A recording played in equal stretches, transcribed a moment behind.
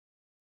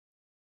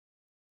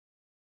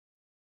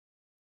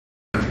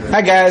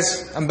Hi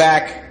guys, I'm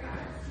back.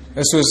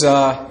 This was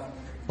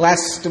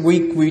last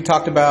week we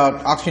talked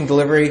about oxygen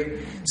delivery.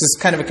 This is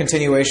kind of a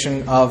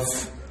continuation of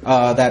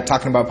that,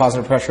 talking about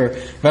positive pressure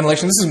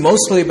ventilation. This is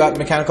mostly about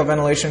mechanical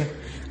ventilation.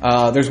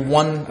 There's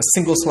a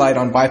single slide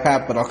on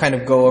BiPAP, but I'll kind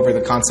of go over the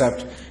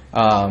concept.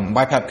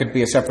 BiPAP could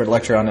be a separate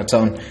lecture on its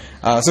own.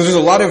 So there's a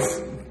lot of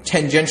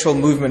tangential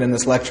movement in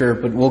this lecture,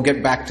 but we'll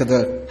get back to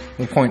the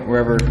point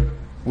wherever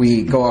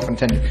we go off on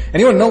tangent.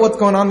 Anyone know what's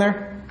going on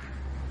there?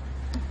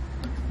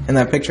 In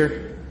that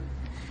picture?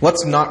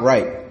 What's not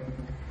right?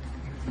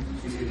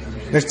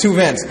 There's two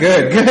vents.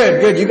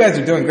 Good. You guys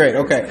are doing great.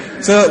 Okay.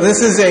 So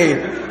this is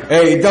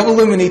a double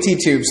lumen ET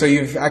tube. So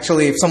you've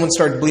actually, if someone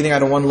started bleeding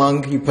out of one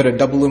lung, you put a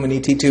double lumen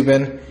ET tube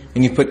in,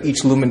 and you put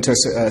each lumen to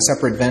a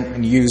separate vent,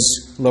 and you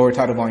use lower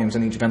tidal volumes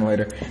in each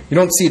ventilator. You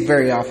don't see it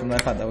very often,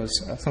 but I thought that was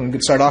something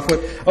good to start off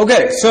with.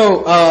 Okay,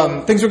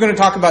 so things we're going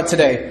to talk about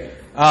today.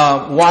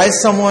 Why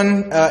is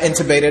someone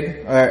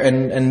intubated,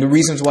 and the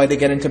reasons why they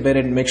get intubated,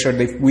 and make sure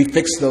we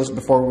fix those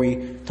before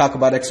we talk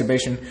about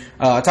extubation.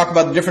 Talk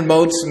about the different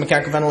modes of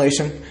mechanical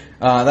ventilation.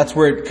 That's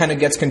where it kind of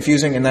gets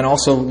confusing, and then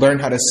also learn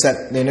how to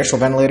set the initial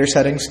ventilator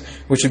settings,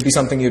 which would be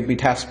something you'd be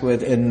tasked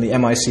with in the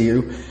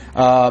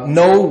MICU.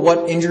 Know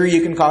what injury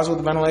you can cause with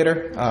the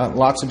ventilator.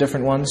 Lots of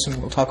different ones,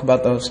 and we'll talk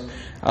about those.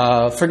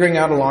 Figuring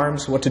out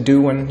alarms, what to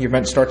do when your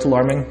vent starts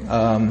alarming.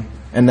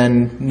 And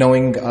then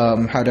knowing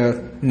how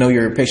to know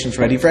your patient's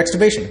ready for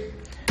extubation.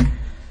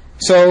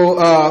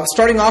 So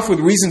starting off with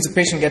reasons a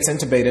patient gets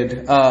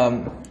intubated.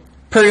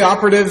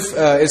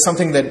 Perioperative is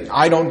something that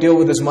I don't deal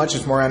with as much.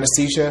 It's more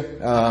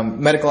anesthesia.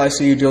 Medical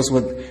ICU deals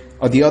with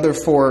the other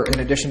four.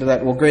 In addition to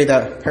that, we'll grade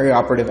that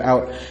perioperative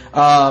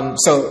out.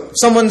 So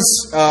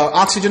someone's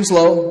oxygen's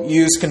low,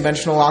 use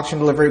conventional oxygen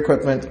delivery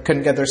equipment,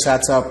 couldn't get their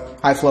sats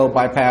up, high flow,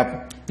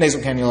 BiPAP,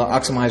 nasal cannula,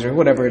 oxidizer,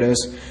 whatever it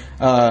is.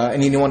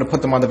 And you want to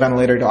put them on the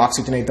ventilator to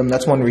oxygenate them.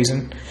 That's one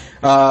reason.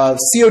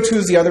 CO2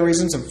 is the other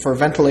reason for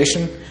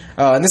ventilation.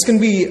 And this can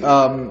be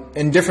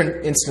in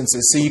different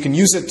instances. So you can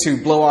use it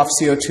to blow off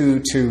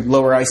CO2 to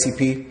lower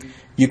ICP.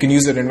 You can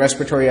use it in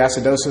respiratory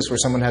acidosis, where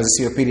someone has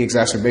a COPD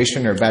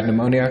exacerbation or bad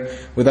pneumonia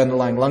with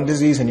underlying lung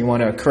disease, and you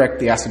want to correct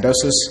the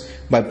acidosis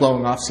by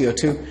blowing off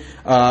CO2.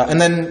 And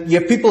then you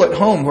have people at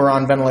home who are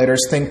on ventilators.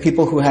 Think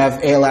people who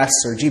have ALS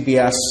or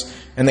GBS,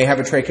 and they have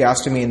a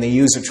tracheostomy, and they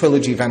use a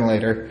trilogy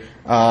ventilator,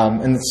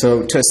 and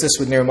so to assist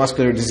with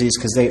neuromuscular disease,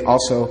 because they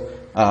also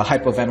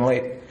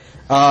hypoventilate.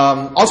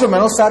 Altered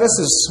mental status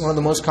is one of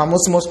the most common.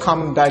 What's the most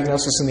common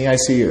diagnosis in the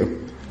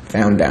ICU?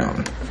 Found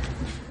down.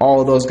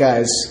 All of those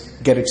guys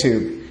get a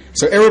tube.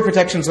 So airway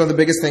protection is one of the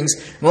biggest things.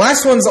 And the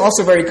last one's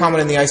also very common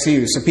in the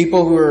ICU. So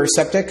people who are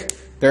septic,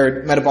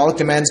 their metabolic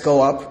demands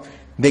go up.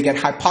 They get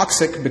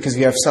hypoxic because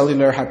you have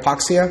cellular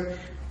hypoxia,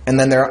 and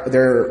then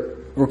their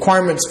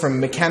requirements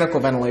from mechanical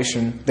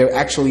ventilation, they're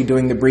actually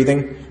doing the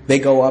breathing, they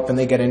go up and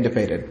they get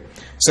intubated.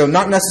 So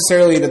not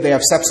necessarily that they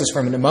have sepsis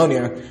from a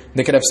pneumonia,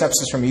 they could have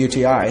sepsis from a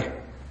UTI,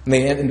 and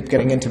they end up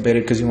getting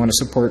intubated because you want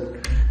to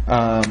support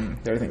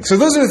their thing. So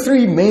those are the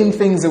three main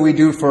things that we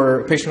do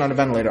for a patient on a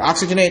ventilator: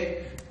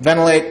 oxygenate,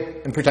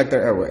 ventilate, and protect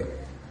their airway.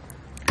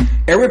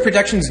 Airway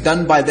protection is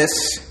done by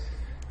this.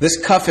 This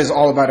cuff is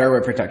all about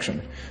airway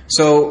protection.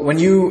 So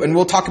and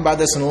we'll talk about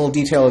this in a little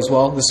detail as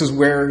well, this is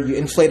where you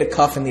inflate a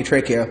cuff in the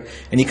trachea,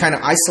 and you kind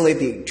of isolate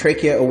the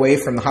trachea away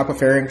from the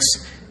hypopharynx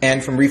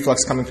and from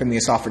reflux coming from the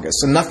esophagus.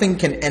 So nothing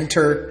can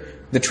enter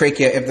the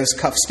trachea if this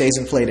cuff stays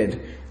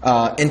inflated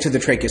into the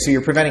trachea. So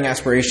you're preventing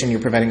aspiration, you're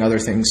preventing other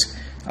things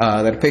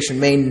that a patient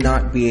may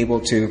not be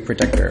able to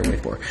protect their airway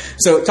for.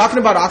 So talking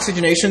about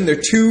oxygenation, there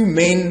are two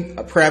main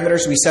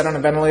parameters we set on a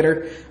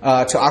ventilator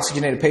to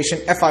oxygenate a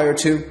patient: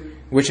 FiO2,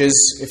 which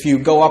is, if you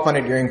go up on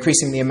it, you're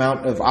increasing the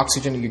amount of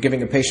oxygen that you're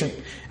giving a patient,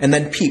 and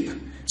then PEEP.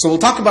 So we'll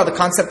talk about the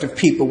concept of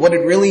PEEP, but what it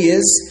really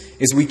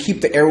is we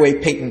keep the airway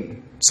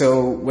patent.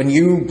 So when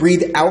you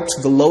breathe out,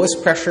 the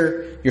lowest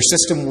pressure your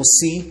system will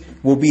see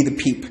will be the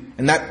PEEP,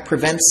 and that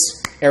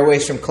prevents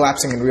airways from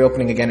collapsing and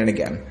reopening again and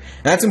again.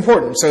 And that's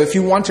important. So if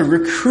you want to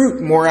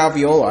recruit more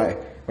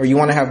alveoli, or you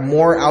want to have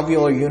more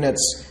alveolar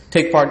units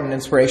take part in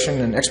inspiration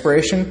and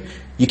expiration,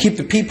 you keep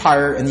the PEEP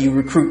higher and you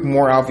recruit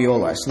more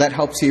alveoli. So that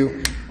helps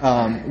you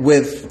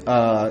with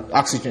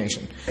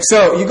oxygenation.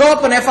 So you go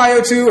up on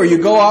FiO2 or you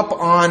go up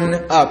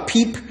on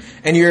PEEP,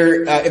 and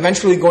you're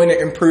eventually going to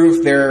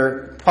improve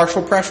their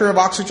partial pressure of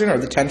oxygen, or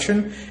the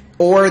tension,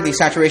 or the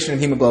saturation of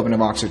hemoglobin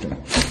of oxygen.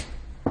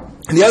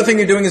 And the other thing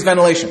you're doing is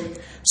ventilation.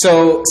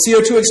 So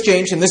CO2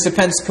 exchange, and this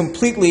depends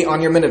completely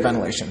on your minute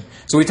ventilation.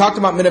 So we talked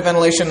about minute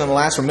ventilation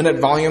or minute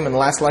volume in the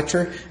last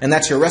lecture, and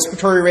that's your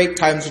respiratory rate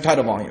times your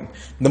tidal volume.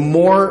 The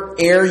more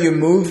air you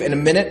move in a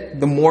minute,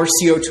 the more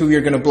CO2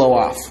 you're going to blow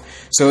off.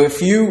 So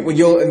if you'll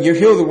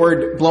hear the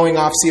word blowing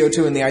off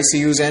CO2 in the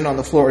ICUs and on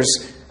the floors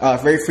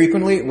very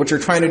frequently, what you're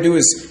trying to do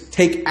is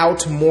take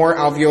out more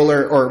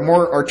alveolar or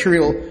more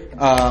arterial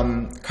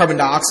carbon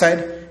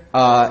dioxide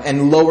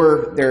and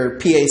lower their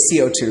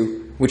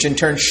PaCO2, which in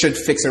turn should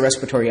fix a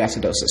respiratory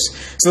acidosis.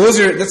 So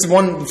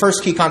the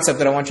first key concept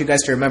that I want you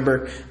guys to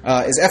remember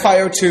is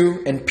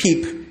FiO2 and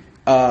PEEP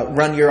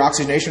run your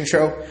oxygenation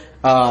show.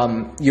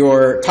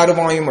 your tidal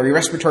volume or your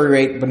respiratory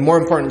rate, but more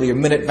importantly, your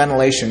minute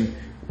ventilation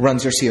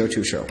runs your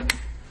CO2 show.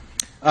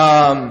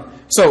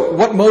 So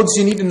what modes do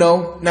you need to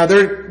know? Now, there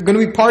are going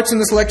to be parts in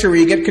this lecture where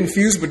you get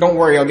confused, but don't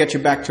worry, I'll get you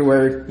back to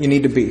where you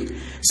need to be.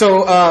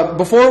 So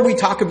before we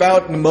talk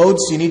about the modes,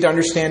 you need to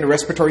understand the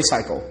respiratory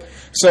cycle.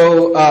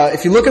 So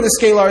if you look at the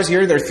scalars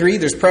here, there are three.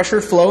 There's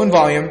pressure, flow, and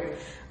volume.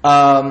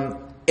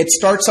 It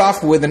starts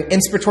off with an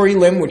inspiratory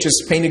limb, which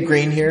is painted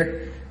green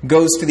here,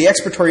 goes to the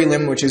expiratory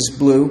limb, which is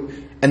blue,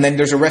 and then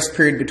there's a rest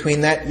period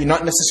between that. You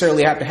not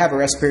necessarily have to have a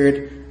rest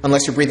period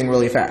unless you're breathing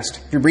really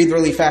fast. If you breathe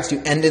really fast, you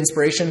end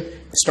inspiration,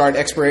 start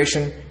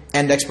expiration,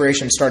 end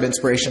expiration, start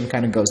inspiration,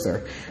 kind of goes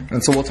there.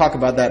 And so we'll talk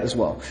about that as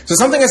well. So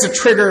something has to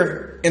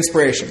trigger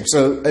inspiration.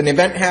 So an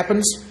event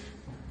happens,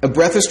 a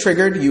breath is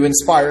triggered, you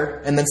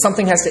inspire, and then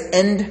something has to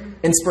end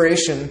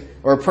inspiration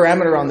or a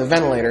parameter on the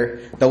ventilator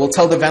that will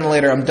tell the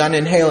ventilator, I'm done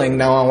inhaling,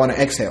 now I want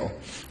to exhale.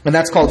 And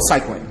that's called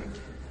cycling.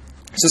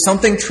 So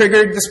something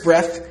triggered this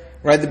breath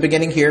right at the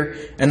beginning here,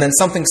 and then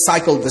something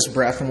cycled this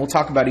breath, and we'll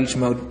talk about each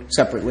mode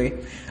separately.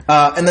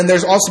 And then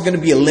there's also going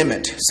to be a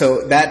limit.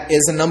 So that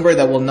is a number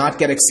that will not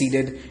get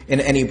exceeded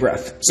in any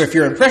breath. So if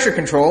you're in pressure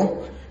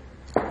control,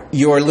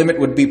 your limit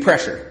would be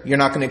pressure. You're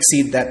not going to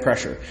exceed that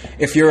pressure.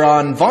 If you're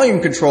on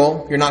volume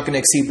control, you're not going to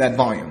exceed that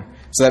volume.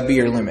 So that'd be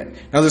your limit.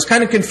 Now, there's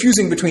kind of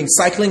confusing between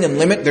cycling and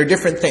limit. They're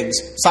different things.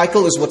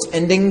 Cycle is what's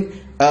ending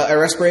a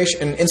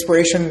respiration, an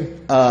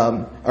inspiration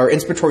or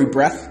inspiratory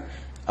breath.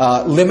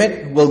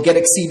 Limit will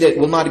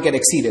not get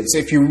exceeded. So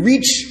if you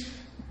reach,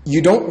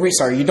 you don't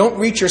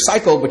reach your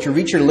cycle, but you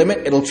reach your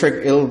limit, it'll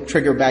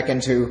trigger back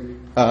into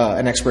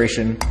an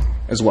expiration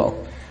as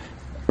well.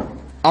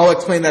 I'll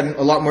explain that in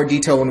a lot more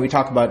detail when we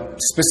talk about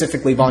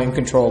specifically volume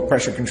control,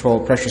 pressure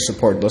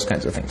support, those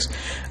kinds of things.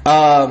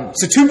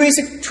 So two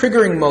basic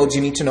triggering modes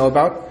you need to know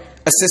about: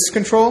 assist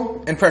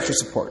control and pressure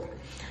support.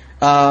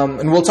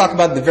 And we'll talk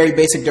about the very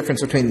basic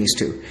difference between these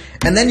two.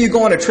 And then you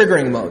go on to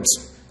triggering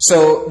modes.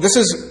 So this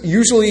is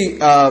usually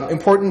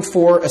important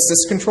for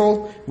assist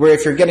control, where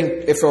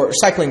for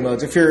cycling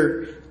modes, if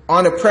you're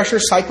on a pressure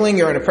cycling,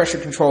 you're in a pressure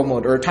control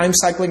mode, or a time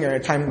cycling, you're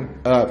in a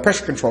time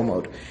pressure control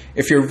mode.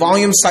 If you're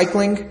volume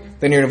cycling,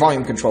 then you're in a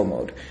volume control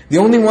mode. The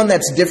only one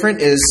that's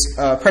different is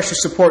pressure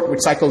support,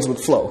 which cycles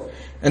with flow.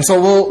 And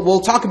so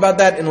we'll talk about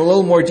that in a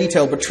little more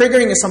detail, but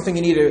triggering is something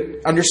you need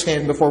to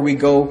understand before we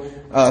go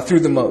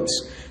through the modes.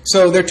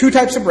 So there are two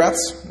types of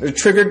breaths. There's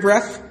triggered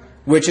breath,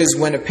 which is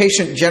when a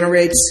patient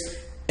generates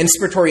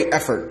inspiratory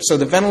effort. So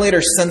the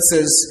ventilator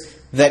senses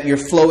that your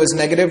flow is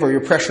negative or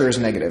your pressure is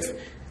negative.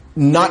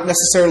 Not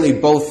necessarily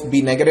both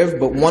be negative,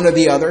 but one or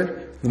the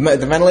other. The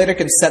ventilator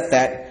can set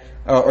that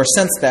or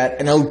sense that,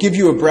 and it'll give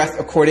you a breath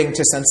according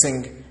to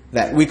sensing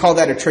that. We call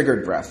that a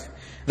triggered breath.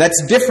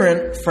 That's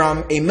different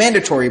from a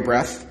mandatory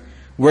breath,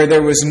 where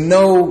there was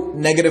no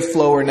negative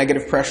flow or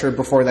negative pressure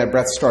before that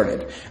breath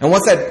started. And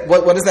what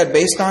is that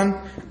based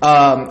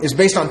on? Is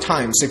based on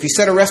time. So if you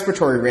set a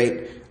respiratory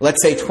rate,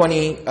 let's say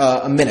 20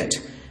 a minute,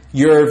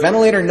 your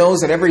ventilator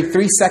knows that every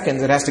 3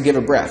 seconds it has to give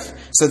a breath.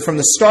 So from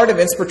the start of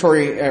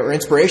inspiratory or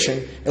inspiration,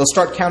 it'll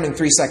start counting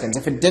 3 seconds.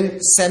 If it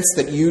didn't sense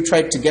that you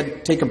tried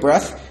to take a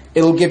breath,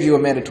 it'll give you a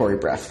mandatory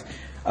breath.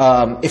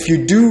 If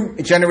you do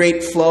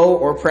generate flow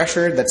or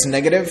pressure that's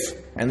negative,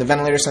 and the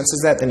ventilator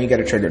senses that, then you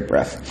get a triggered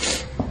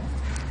breath.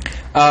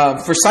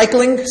 For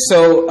cycling,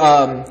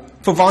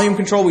 for volume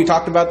control, we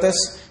talked about this.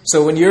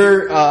 So when you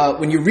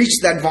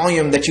reach that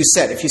volume that you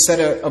set, if you set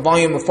a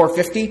volume of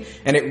 450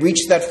 and it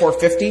reached that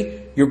 450,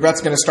 your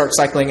breath's going to start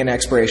cycling in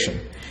expiration.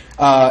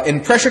 In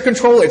pressure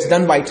control, it's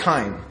done by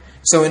time.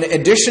 So in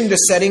addition to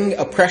setting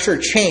a pressure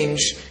change,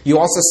 you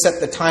also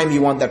set the time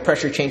you want that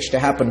pressure change to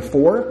happen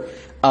for.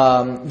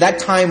 That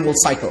time will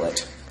cycle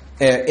it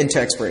into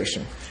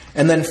expiration.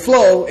 And then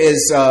flow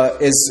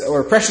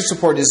or pressure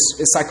support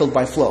is cycled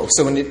by flow.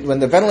 So when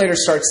the ventilator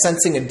starts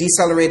sensing a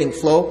decelerating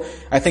flow,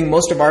 I think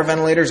most of our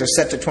ventilators are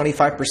set to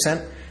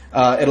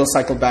 25%. It'll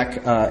cycle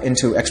back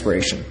into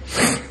expiration.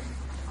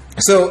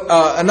 So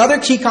another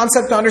key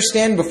concept to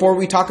understand before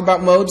we talk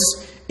about modes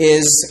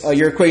is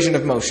your equation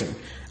of motion.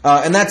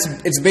 And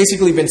it's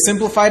basically been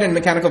simplified in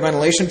mechanical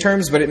ventilation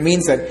terms, but it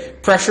means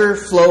that pressure,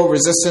 flow,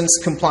 resistance,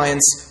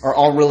 compliance are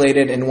all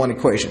related in one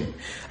equation.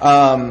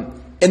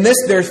 In this,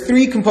 there are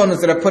three components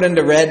that I've put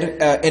into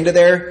red into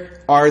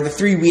there are the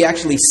three we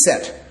actually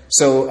set.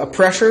 So a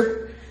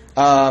pressure,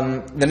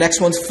 the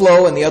next one's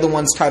flow, and the other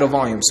one's tidal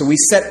volume. So we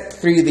set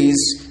three of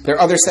these. There are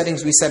other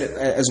settings we set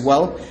as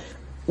well.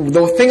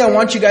 The thing I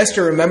want you guys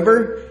to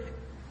remember,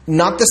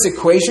 not this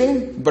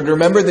equation, but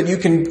remember that you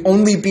can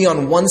only be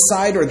on one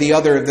side or the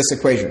other of this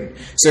equation.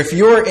 So if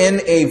you're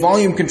in a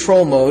volume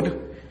control mode,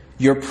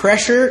 your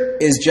pressure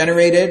is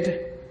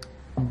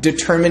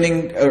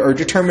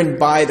determined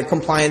by the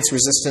compliance,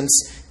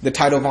 resistance, the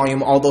tidal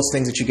volume, all those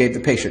things that you gave the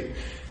patient.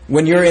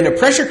 When you're in a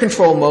pressure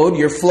control mode,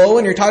 your flow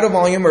and your tidal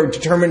volume are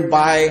determined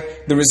by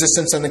the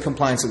resistance and the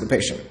compliance of the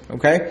patient.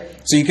 Okay?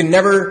 So you can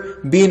never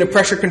be in a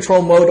pressure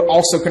control mode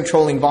also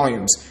controlling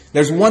volumes.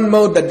 There's one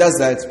mode that does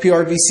that. It's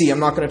PRVC. I'm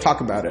not going to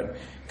talk about it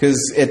because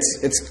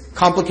it's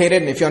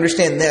complicated, and if you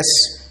understand this,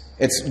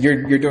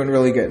 You're doing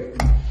really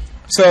good.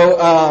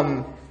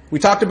 So we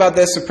talked about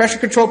this. So pressure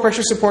control,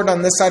 pressure support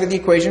on this side of the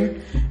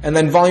equation, and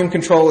then volume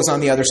control is on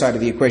the other side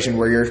of the equation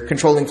where you're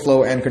controlling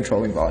flow and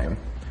controlling volume.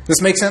 Does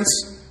this make sense?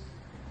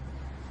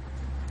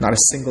 Not a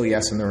single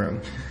yes in the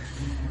room.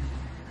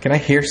 Can I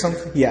hear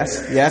something?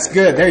 Yes. Yes.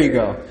 Good. There you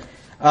go.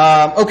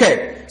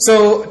 Okay.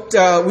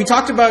 So we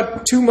talked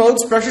about two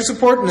modes: pressure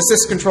support and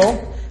assist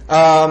control.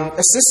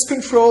 Assist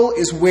control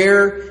is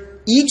where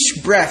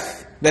each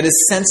breath that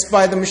is sensed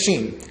by the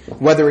machine,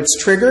 whether it's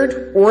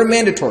triggered or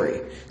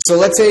mandatory. So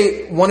let's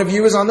say one of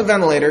you is on the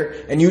ventilator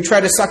and you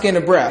try to suck in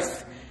a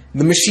breath.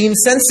 The machine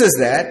senses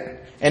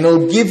that and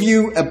it'll give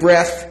you a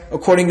breath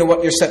according to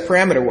what your set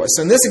parameter was.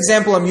 So in this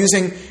example I'm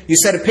using, you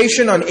set a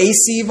patient on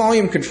AC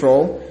volume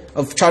control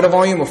of tidal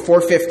volume of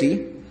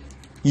 450.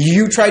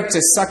 You tried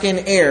to suck in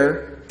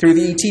air through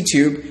the ET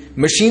tube.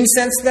 Machine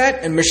sensed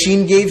that and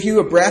machine gave you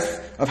a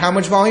breath of how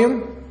much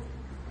volume?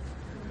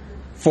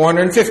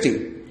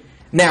 450.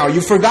 Now,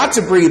 you forgot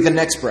to breathe the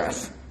next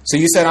breath. So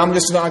you said, I'm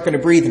just not going to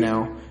breathe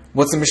now.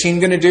 What's the machine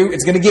going to do?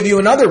 It's going to give you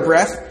another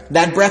breath.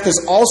 That breath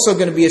is also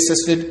going to be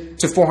assisted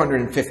to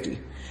 450.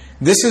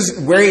 This is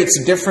where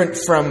it's different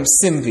from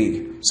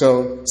CMV.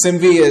 So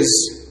CMV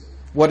is,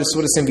 what does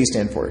CMV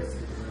stand for?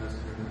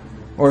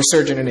 Or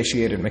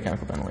surgeon-initiated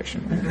mechanical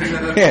ventilation.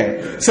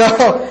 Okay. So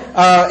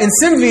in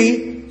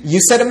CMV, you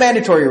set a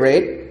mandatory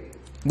rate.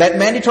 That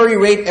mandatory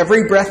rate,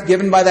 every breath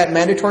given by that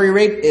mandatory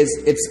rate it's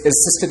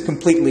assisted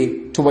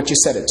completely to what you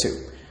set it to.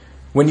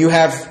 When you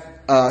have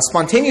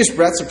spontaneous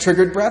breaths or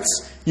triggered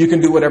breaths, you can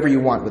do whatever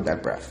you want with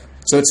that breath.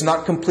 So it's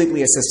not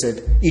completely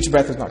assisted. Each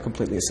breath is not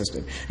completely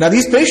assisted. Now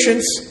these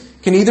patients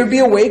can either be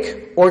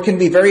awake or can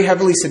be very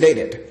heavily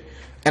sedated.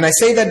 And I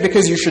say that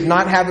because you should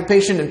not have a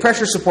patient in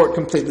pressure support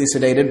completely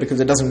sedated because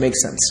it doesn't make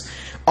sense.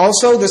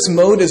 Also, this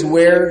mode is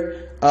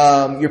where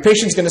your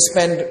patient's going to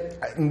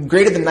spend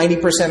greater than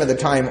 90% of the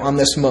time on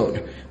this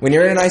mode. When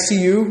you're in an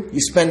ICU, you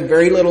spend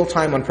very little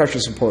time on pressure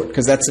support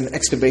because that's an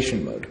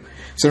extubation mode.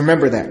 So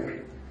remember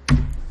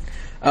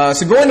that.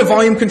 So going to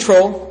volume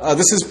control,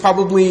 this is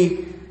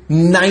probably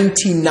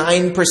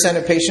 99%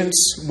 of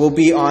patients will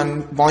be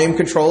on volume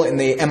control in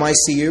the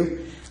MICU.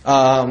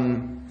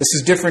 This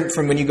is different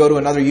from when you go to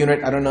another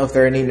unit. I don't know if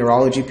there are any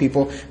neurology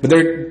people, but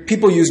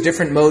people use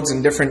different modes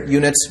in different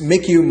units.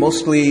 MICU,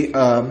 mostly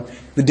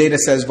the data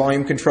says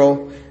volume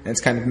control, and it's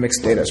kind of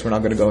mixed data, so we're not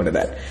going to go into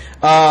that.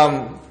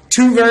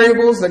 Two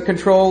variables that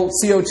control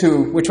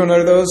CO2. Which one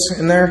are those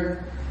in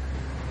there?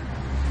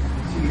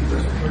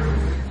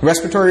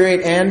 Respiratory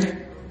rate and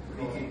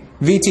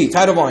VT,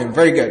 tidal volume.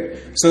 Very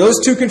good. So those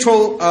two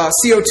control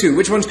CO2.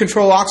 Which ones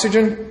control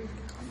oxygen?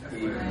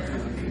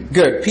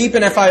 Good. PEEP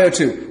and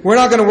FiO2. We're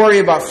not going to worry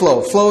about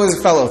flow. Flow is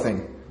a fellow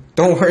thing.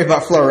 Don't worry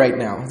about flow right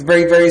now.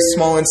 Very, very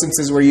small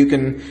instances where you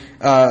can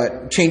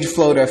change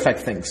flow to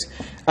affect things.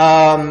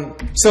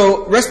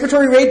 So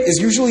respiratory rate is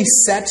usually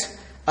set.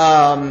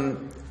 That's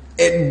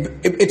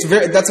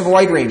a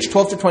wide range.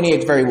 12 to 28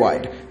 is very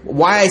wide.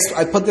 Why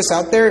I put this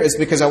out there is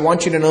because I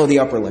want you to know the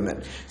upper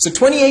limit. So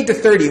 28 to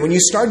 30, when you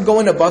start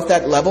going above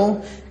that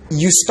level,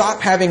 you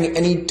stop having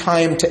any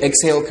time to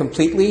exhale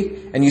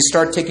completely, and you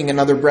start taking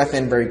another breath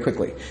in very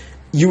quickly.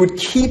 You would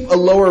keep a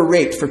lower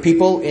rate for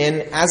people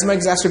in asthma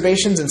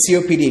exacerbations and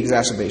COPD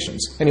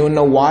exacerbations. Anyone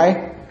know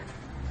why?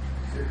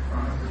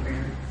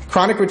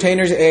 Chronic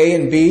retainers A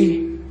and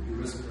B.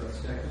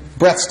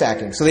 Breath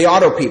stacking. So they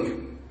auto-PEEP.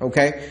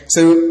 Okay?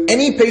 So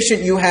any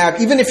patient you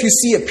have, even if you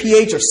see a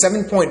pH of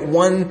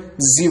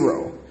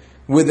 7.10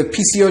 with a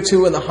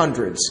PCO2 in the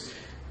hundreds,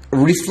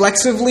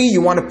 reflexively,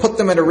 you want to put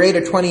them at a rate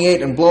of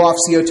 28 and blow off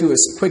CO2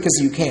 as quick as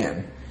you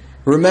can.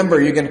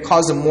 Remember, you're going to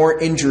cause them more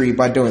injury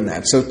by doing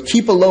that. So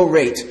keep a low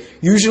rate,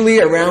 usually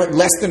around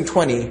less than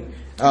 20.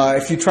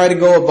 If you try to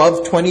go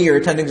above 20,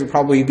 your attendings will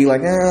probably be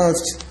like,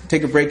 let's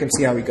take a break and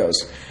see how he goes.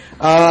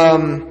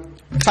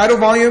 Tidal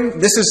volume,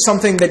 this is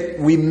something that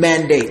we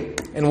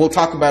mandate, and we'll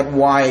talk about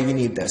why you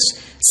need this.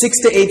 6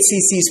 to 8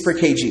 cc's per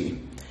kg.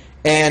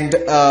 And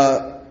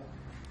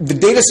the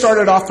data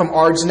started off from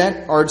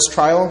ARDSnet, ARDS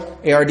trial,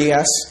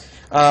 ARDS,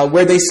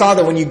 where they saw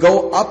that when you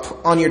go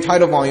up on your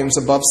tidal volumes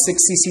above 6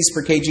 cc's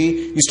per kg,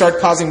 you start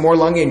causing more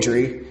lung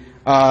injury,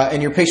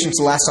 and your patients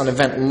last on a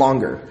vent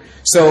longer.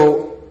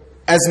 So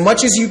as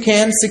much as you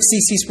can, 6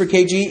 cc's per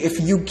kg, if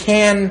you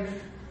can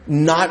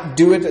not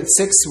do it at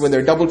 6 where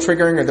they're double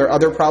triggering or there are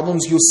other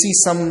problems, you'll see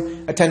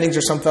some attendings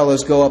or some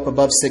fellows go up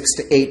above 6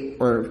 to 8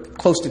 or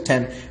close to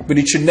 10, but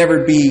it should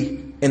never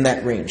be in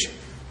that range.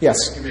 Yes?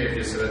 So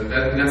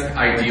that's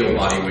ideal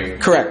body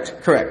weight. Correct.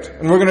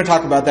 And we're going to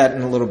talk about that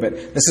in a little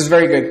bit. This is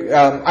very good.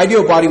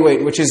 Ideal body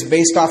weight, which is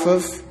based off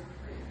of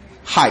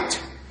height.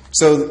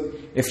 So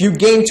if you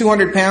gain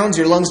 200 pounds,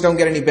 your lungs don't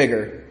get any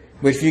bigger.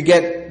 But if you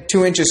get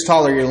 2 inches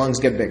taller, your lungs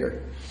get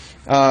bigger.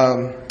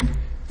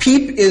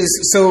 PEEP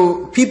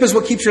is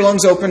what keeps your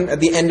lungs open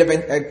at the end of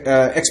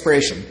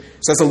expiration.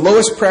 So that's the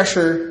lowest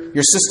pressure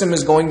your system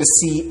is going to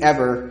see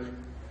ever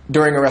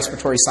during a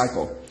respiratory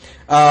cycle.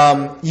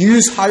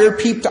 Use higher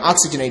PEEP to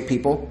oxygenate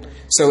people.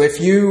 So if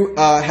you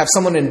have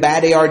someone in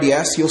bad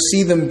ARDS, you'll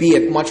see them be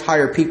at much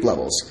higher PEEP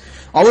levels.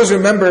 Always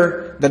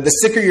remember that the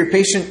sicker your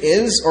patient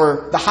is,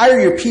 or the higher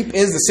your PEEP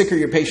is, the sicker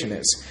your patient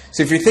is.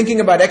 So if you're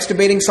thinking about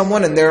extubating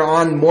someone and they're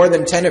on more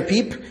than 10 a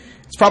PEEP,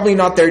 it's probably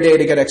not their day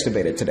to get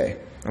extubated today.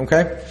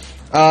 Okay?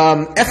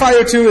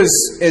 FiO2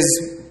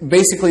 is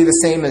basically the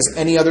same as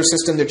any other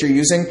system that you're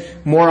using.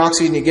 More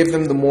oxygen you give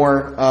them, the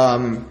more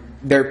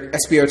their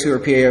SpO2 or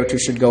PaO2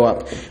 should go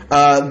up.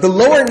 The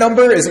lower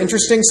number is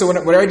interesting. So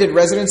when I did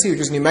residency, which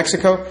is New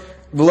Mexico,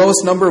 the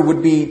lowest number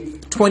would be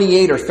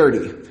 28 or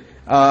 30.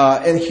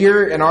 And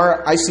here in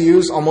our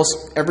ICUs,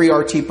 almost every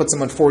RT puts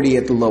them on 40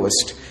 at the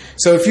lowest.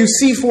 So if you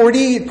see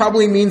 40, it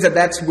probably means that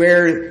that's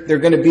where they're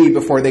going to be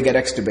before they get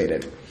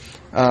extubated.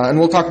 And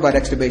we'll talk about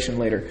extubation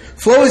later.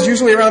 Flow is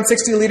usually around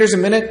 60 liters a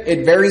minute.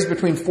 It varies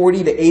between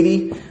 40 to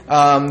 80.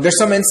 There's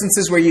some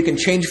instances where you can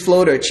change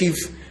flow to achieve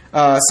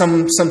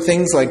some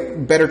things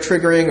like better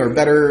triggering or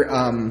better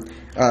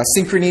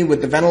synchrony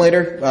with the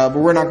ventilator. But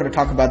we're not going to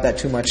talk about that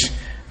too much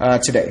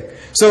today.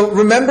 So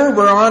remember,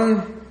 we're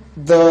on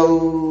the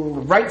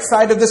right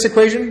side of this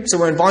equation. So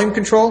we're in volume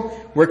control.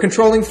 We're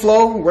controlling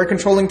flow. We're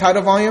controlling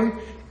tidal volume.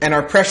 And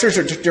our pressures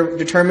are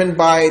determined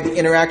by the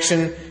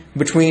interaction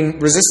between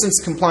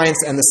resistance,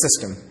 compliance, and the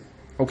system.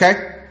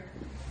 Okay?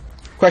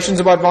 Questions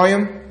about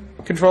volume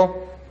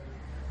control?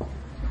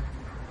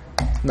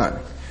 None.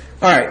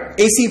 All right,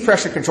 AC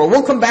pressure control.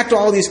 We'll come back to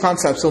all these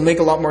concepts. It'll make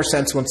a lot more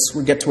sense once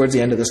we get towards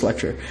the end of this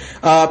lecture.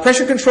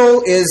 Pressure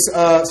control is,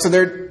 so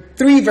there are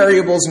three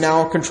variables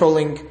now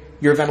controlling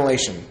your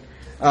ventilation.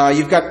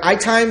 You've got I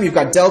time, you've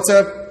got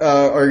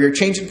delta, or your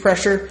change in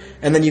pressure,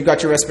 and then you've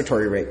got your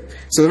respiratory rate.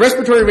 So the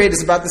respiratory rate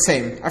is about the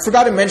same. I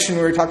forgot to mention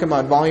when we were talking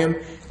about volume,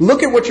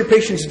 look at what your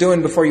patient's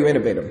doing before you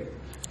intubate them.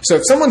 So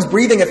if someone's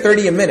breathing at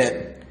 30 a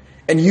minute,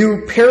 and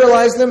you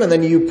paralyze them, and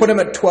then you put them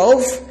at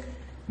 12,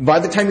 by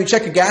the time you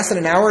check a gas in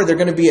an hour, they're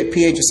going to be at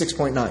pH of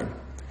 6.9.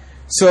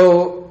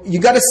 So you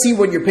got to see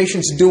what your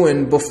patient's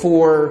doing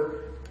before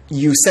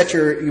you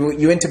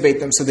you intubate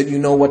them so that you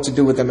know what to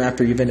do with them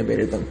after you've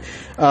intubated them.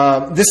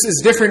 This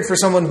is different for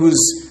someone who's,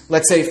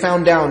 let's say,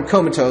 found down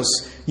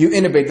comatose. You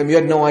intubate them. You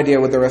had no idea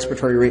what their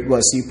respiratory rate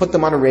was. So you put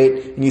them on a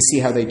rate and you see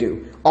how they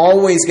do.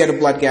 Always get a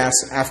blood gas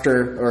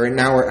after or an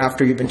hour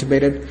after you've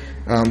intubated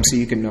so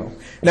you can know.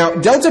 Now,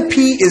 delta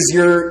P is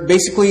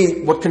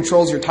basically what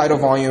controls your tidal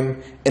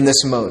volume in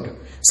this mode.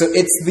 So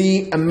it's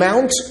the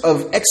amount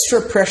of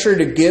extra pressure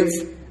to give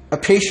a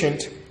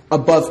patient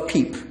above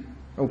PEEP.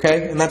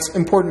 Okay? And that's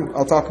important.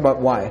 I'll talk about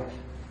why.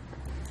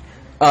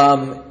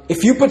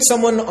 If you put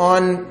someone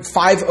on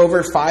 5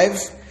 over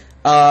 5,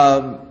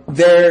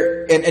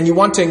 and you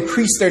want to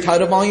increase their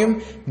tidal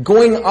volume,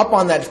 going up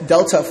on that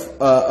delta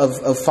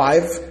of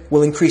 5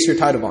 will increase your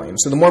tidal volume.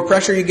 So the more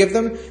pressure you give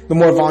them, the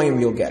more volume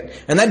you'll get.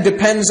 And that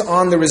depends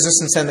on the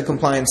resistance and the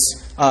compliance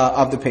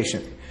of the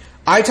patient.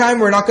 I time,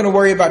 we're not going to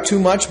worry about too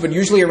much, but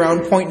usually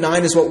around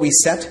 0.9 is what we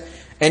set.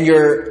 And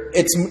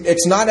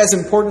it's not as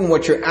important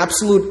what your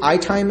absolute I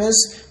time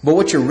is, but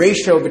what your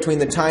ratio between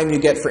the time you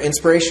get for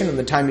inspiration and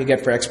the time you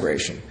get for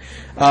expiration.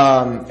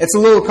 It's a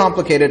little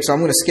complicated, so I'm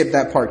going to skip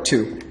that part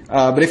too.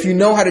 But if you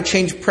know how to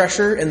change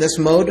pressure in this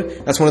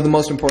mode, that's one of the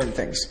most important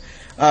things.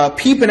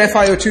 PEEP and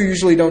FiO2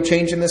 usually don't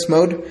change in this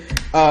mode.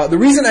 The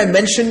reason I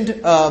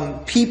mentioned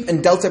PEEP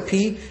and delta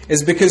P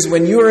is because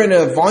when you are in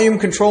a volume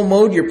control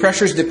mode, your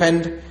pressures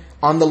depend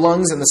on the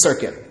lungs and the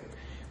circuit.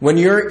 When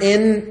you're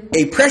in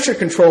a pressure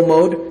control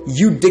mode,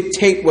 you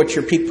dictate what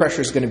your peak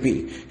pressure is going to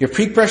be. Your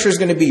peak pressure is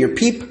going to be your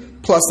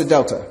PEEP plus the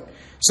delta.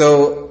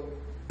 So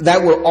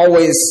that will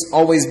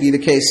always be the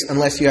case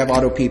unless you have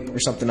auto PEEP or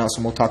something else,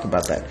 and we'll talk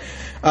about that.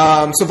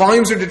 So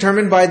volumes are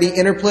determined by the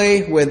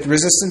interplay with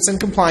resistance and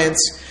compliance,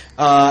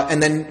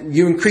 and then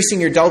you increasing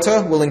your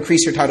delta will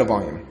increase your tidal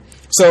volume.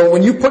 So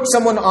when you put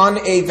someone on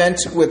a vent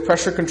with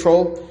pressure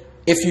control,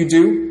 if you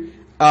do,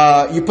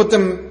 you put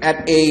them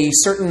at a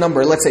certain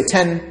number, let's say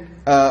 10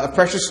 of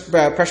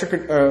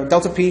pressure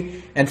delta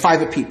P and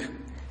 5 of PEEP.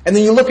 And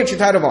then you look at your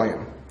tidal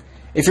volume.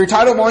 If your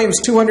tidal volume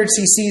is 200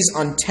 cc's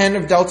on 10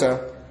 of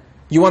delta,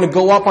 you want to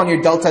go up on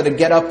your delta to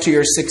get up to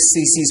your 6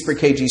 cc's per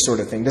kg sort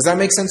of thing. Does that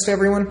make sense to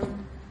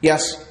everyone?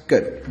 Yes?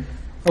 Good.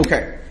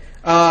 Okay.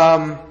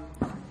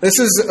 This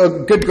is a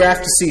good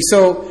graph to see.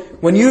 So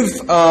when you've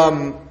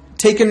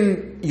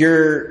taken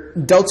your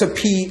delta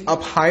P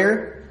up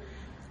higher,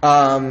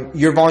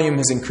 your volume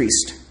has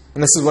increased.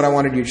 And this is what I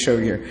wanted you to show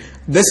here.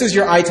 This is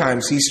your I time.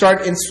 So you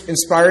start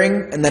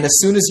inspiring, and then as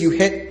soon as you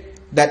hit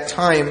that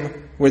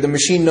time where the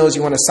machine knows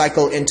you want to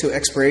cycle into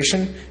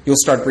expiration, you'll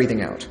start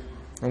breathing out.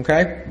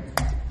 Okay?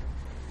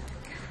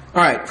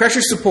 All right,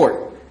 pressure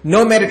support.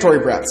 No mandatory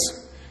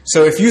breaths.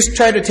 So if you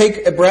try to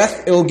take a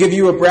breath, it will give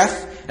you a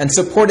breath and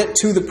support it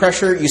to the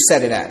pressure you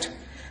set it at.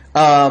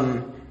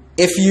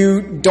 If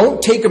you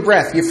don't take a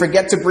breath, you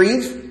forget to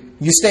breathe,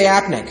 you stay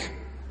apneic.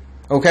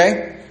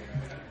 Okay?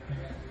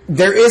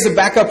 There is a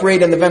backup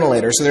rate in the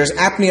ventilator. So there's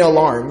apnea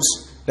alarms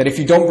that if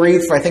you don't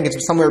breathe for, I think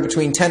it's somewhere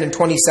between 10 and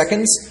 20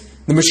 seconds,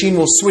 the machine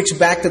will switch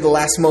back to the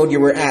last mode you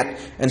were at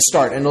and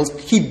start. And it'll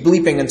keep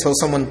bleeping until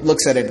someone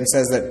looks at it and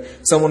says that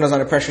someone was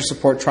on a pressure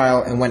support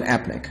trial and went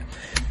apneic.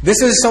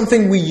 This is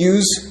something we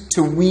use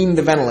to wean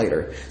the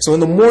ventilator. So in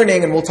the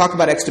morning, and we'll talk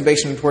about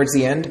extubation towards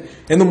the end,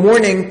 in the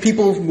morning,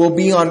 people will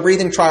be on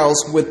breathing trials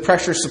with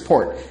pressure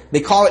support. They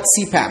call it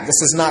CPAP.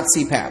 This is not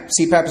CPAP.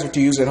 CPAP is what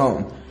you use at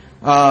home.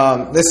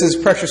 This is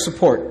pressure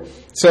support.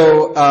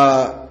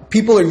 So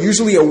people are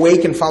usually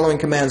awake and following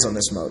commands on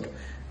this mode.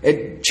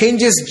 It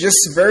changes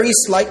just very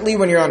slightly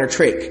when you're on a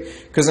trach.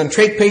 Because on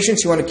trach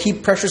patients, you want to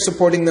keep pressure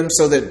supporting them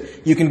so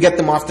that you can get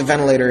them off the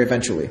ventilator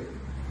eventually.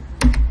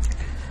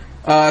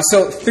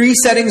 So 3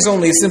 settings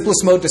only,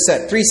 simplest mode to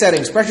set. 3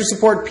 settings, pressure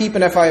support, PEEP,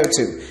 and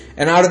FiO2.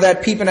 And out of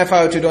that, PEEP and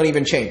FiO2 don't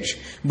even change.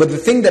 But the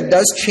thing that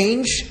does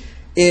change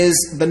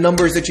is the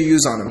numbers that you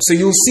use on them. So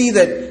you'll see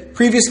that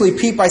previously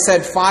PEEP I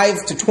said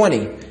 5 to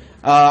 20.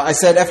 I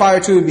said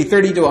FiO2 would be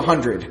 30 to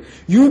 100.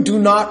 You do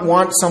not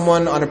want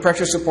someone on a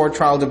pressure support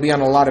trial to be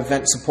on a lot of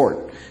vent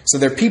support. So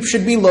their PEEP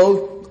should be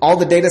low. All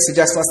the data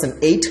suggests less than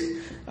 8.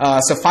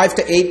 So 5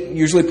 to 8,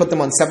 usually put them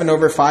on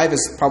 7/5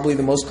 is probably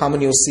the most common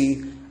you'll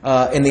see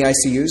in the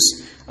ICUs.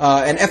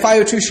 And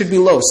FiO2 should be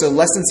low, so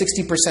less than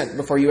 60%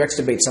 before you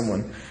extubate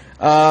someone.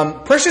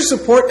 Pressure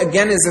support,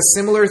 again, is a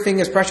similar thing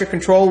as pressure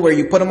control, where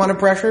you put them on a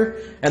pressure,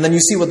 and then you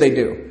see what they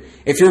do.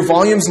 If your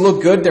volumes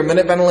look good, their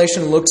minute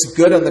ventilation looks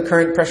good on the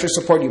current pressure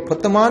support you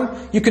put them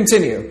on, you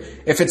continue.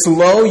 If it's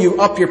low, you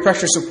up your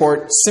pressure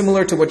support,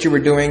 similar to what you were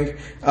doing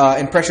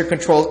in pressure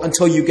control,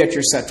 until you get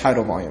your set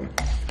tidal volume.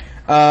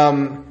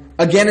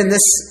 Again, in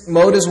this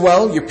mode as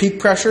well, your peak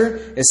pressure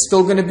is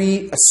still going to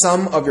be a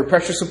sum of your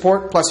pressure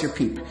support plus your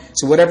PEEP.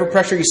 So whatever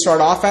pressure you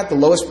start off at, the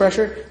lowest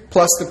pressure,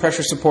 plus the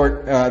pressure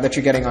support that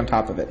you're getting on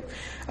top of it.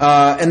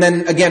 And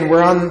then, again,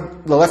 we're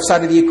on the left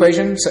side of the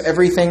equation, so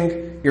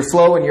everything, your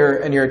flow and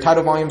your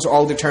tidal volumes are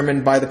all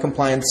determined by the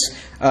compliance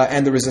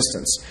and the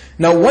resistance.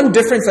 Now, one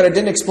difference that I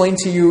didn't explain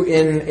to you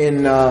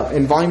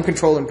in volume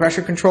control and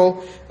pressure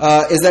control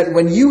is that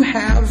when you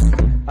have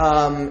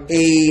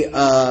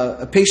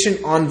a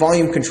patient on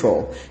volume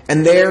control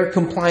and their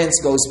compliance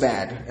goes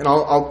bad, and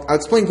I'll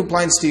explain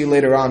compliance to you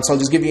later on, so I'll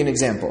just give you an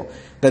example,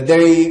 that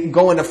they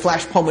go into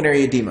flash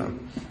pulmonary edema.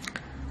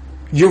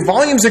 Your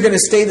volumes are going to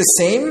stay the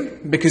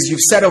same because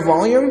you've set a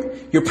volume.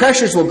 Your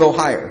pressures will go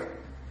higher.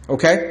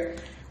 Okay?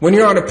 When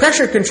you're on a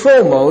pressure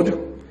control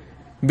mode,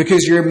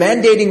 because you're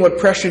mandating what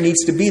pressure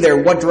needs to be there,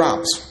 what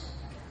drops?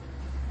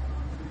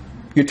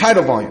 Your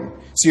tidal volume.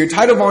 So your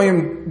tidal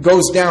volume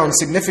goes down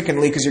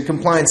significantly because your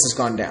compliance has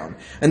gone down.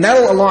 And that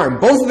will alarm.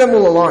 Both of them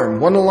will alarm.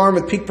 One will alarm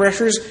with peak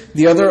pressures,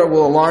 the other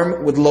will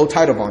alarm with low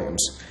tidal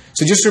volumes.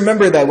 So just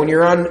remember that when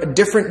you're on a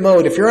different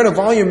mode, if you're on a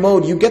volume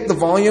mode, you get the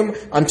volume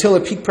until a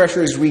peak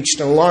pressure is reached,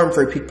 an alarm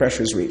for a peak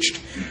pressure is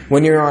reached.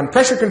 When you're on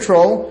pressure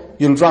control,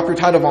 you'll drop your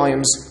tidal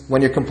volumes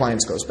when your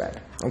compliance goes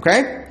bad. Okay?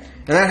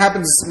 And that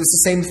happens,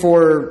 it's the same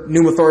for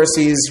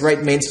pneumothoraces, right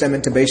mainstem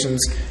intubations,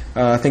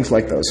 things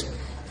like those.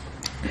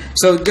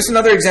 So just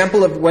another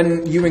example of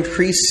when you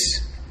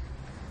increase.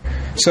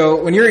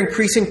 So when you're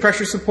increasing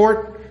pressure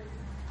support,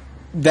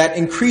 that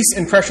increase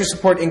in pressure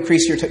support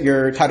increase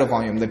your tidal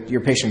volume that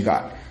your patient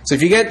got. So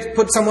if you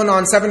put someone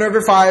on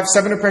 7/5,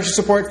 7 of pressure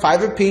support,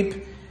 5 of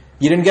PEEP,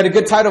 you didn't get a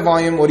good tidal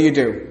volume, what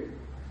do?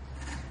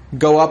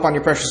 Go up on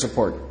your pressure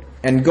support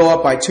and go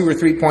up by 2 or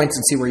 3 points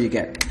and see where you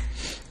get.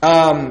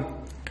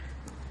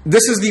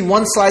 This is the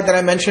one slide that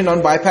I mentioned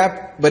on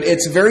BiPAP, but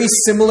it's very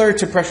similar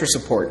to pressure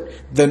support.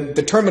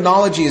 The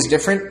terminology is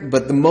different,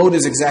 but the mode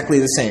is exactly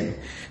the same.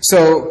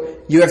 So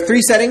you have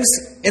 3 settings: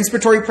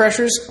 inspiratory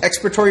pressures,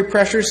 expiratory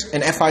pressures,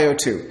 and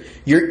FiO2.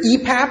 Your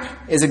EPAP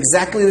is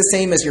exactly the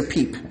same as your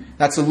PEEP.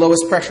 That's the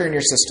lowest pressure in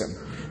your system.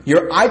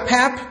 Your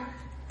IPAP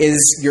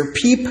is your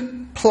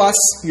PEEP plus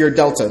your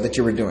delta that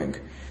you were doing.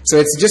 So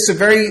it's just a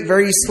very,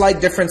 very slight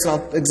difference, and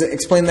I'll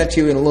explain that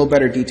to you in a little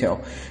better detail.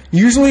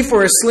 Usually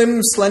for a slim,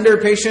 slender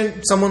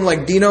patient, someone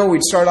like Dino,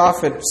 we'd start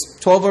off at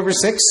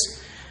 12/6.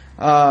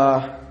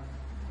 I'll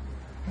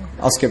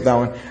skip that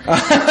one.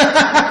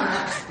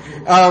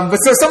 But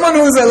so someone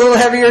who's a little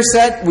heavier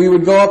set, we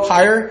would go up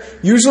higher.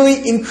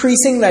 Usually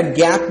increasing that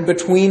gap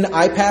between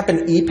IPAP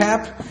and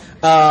EPAP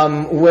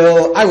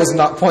I was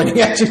not pointing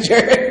at you,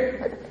 Jared.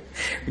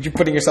 You're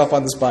putting yourself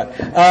on the spot.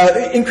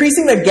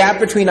 Increasing the gap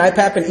between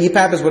IPAP and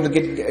EPAP is what will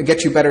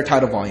get you better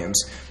tidal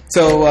volumes.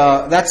 So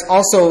that's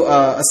also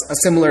a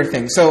similar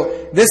thing. So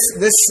this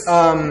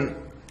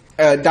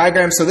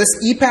diagram, so this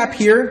EPAP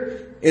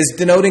here is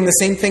denoting the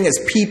same thing as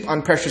PEEP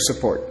on pressure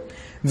support.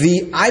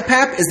 The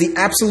IPAP is the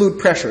absolute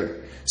pressure.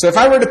 So if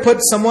I were to put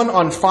someone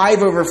on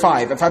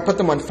 5/5, if I put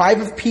them on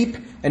 5 of PEEP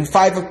and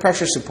 5 of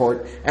pressure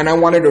support, and I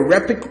wanted to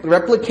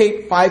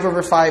replicate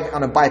 5/5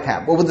 on a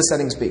BiPAP, what would the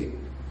settings be?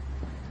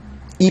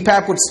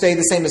 EPAP would stay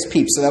the same as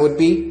PEEP, so that would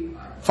be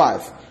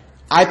 5.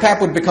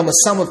 IPAP would become a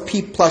sum of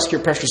PEEP plus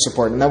your pressure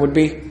support, and that would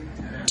be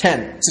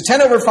 10. So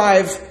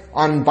 10/5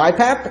 on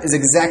BiPAP is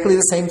exactly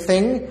the same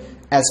thing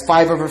as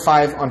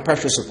 5/5 on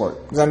pressure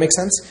support. Does that make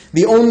sense?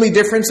 The only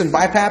difference in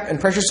BiPAP and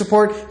pressure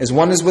support is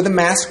one is with a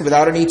mask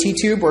without an ET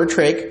tube or a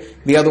trach,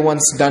 the other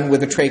one's done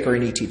with a trach or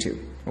an ET tube.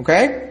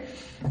 Okay?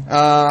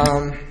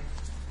 All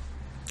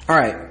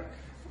right.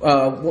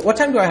 What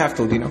time do I have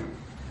till, do you know?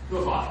 2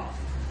 o'clock.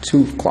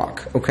 2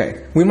 o'clock.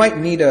 Okay. We might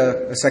need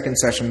a second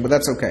session, but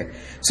that's okay.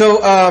 So,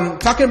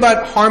 talking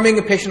about harming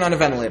a patient on a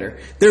ventilator.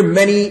 There are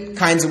many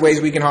kinds of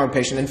ways we can harm a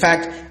patient. In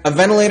fact, a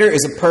ventilator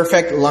is a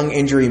perfect lung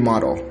injury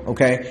model.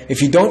 Okay?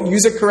 If you don't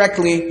use it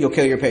correctly, you'll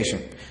kill your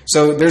patient.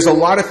 So, there's a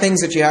lot of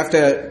things that you have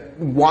to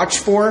watch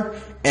for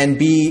and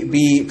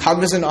be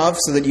cognizant of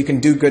so that you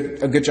can do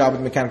a good job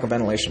with mechanical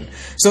ventilation.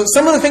 So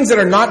some of the things that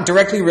are not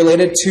directly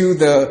related to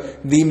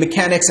the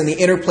mechanics and the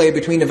interplay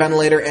between the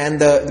ventilator and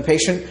the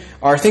patient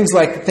are things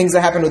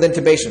that happen with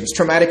intubations,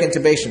 traumatic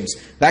intubations.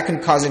 That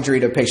can cause injury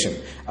to a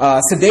patient.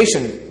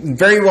 Sedation,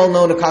 very well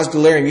known to cause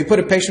delirium. You put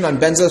a patient on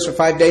benzos for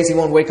 5 days, he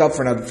won't wake up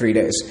for another 3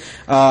 days.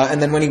 And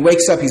then when he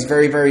wakes up, he's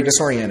very, very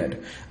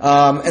disoriented.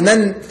 And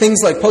then things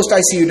like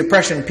post-ICU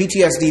depression,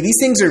 PTSD, these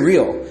things are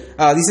real.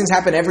 These things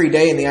happen every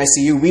day in the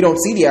ICU. We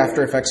don't see the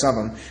after effects of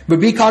them,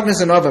 but be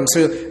cognizant of them.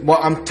 So,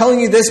 I'm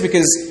telling you this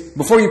because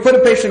before you put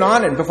a patient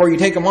on and before you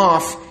take them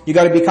off, you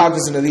got to be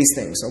cognizant of these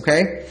things,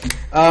 okay?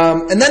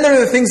 And then there are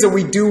the things that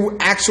we do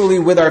actually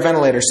with our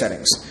ventilator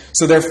settings.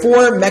 So there are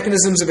 4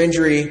 mechanisms of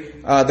injury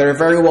that are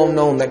very well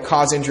known that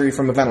cause injury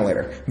from a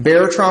ventilator.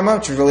 Barotrauma,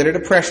 which is related to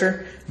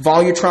pressure.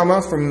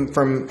 Volutrauma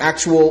from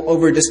actual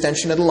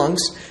over-distension of the lungs.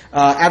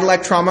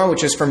 Adalectomy trauma,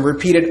 which is from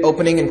repeated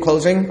opening and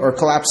closing or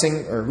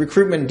collapsing or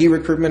recruitment and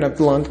de-recruitment of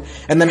the lung.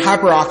 And then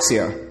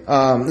hyperoxia.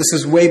 This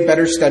is way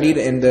better studied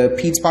in the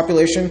PEDS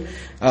population.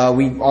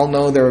 We all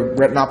know there are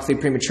retinopathy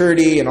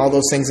prematurity and all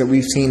those things that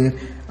we've seen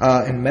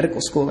in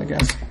medical school, I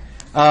guess.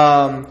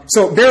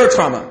 So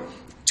barotrauma.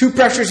 2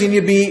 pressures you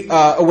need to be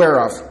aware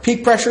of.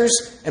 Peak pressures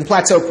and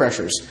plateau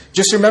pressures.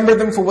 Just remember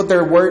them for what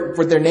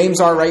their names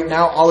are right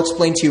now. I'll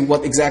explain to you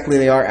what exactly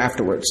they are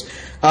afterwards.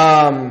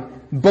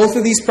 Both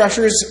of these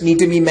pressures need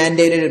to be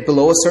mandated at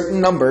below a certain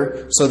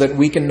number so that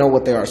we can know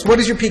what they are. So what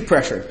is your peak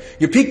pressure?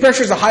 Your peak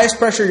pressure is the highest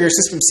pressure your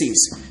system sees.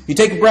 You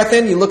take a breath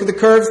in, you look at the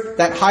curve,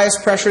 that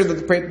highest pressure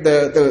that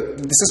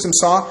the system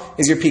saw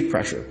is your peak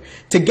pressure.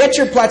 To get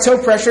your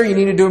plateau pressure, you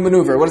need to do a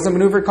maneuver. What is the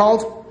maneuver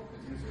called?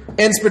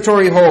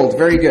 Inspiratory hold.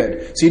 Very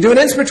good. So you do an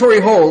inspiratory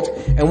hold,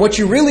 and what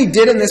you really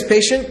did in this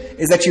patient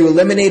is that you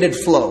eliminated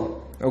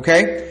flow.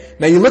 Okay?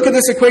 Now you look at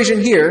this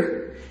equation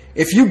here.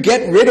 If you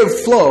get rid of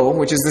flow,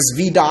 which is this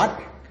V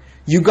dot,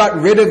 you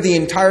got rid of the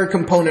entire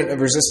component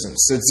of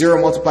resistance. So it's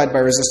 0 multiplied by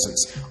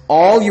resistance.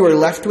 All you are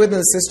left with in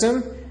the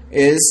system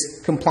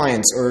is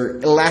compliance or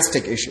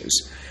elastic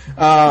issues.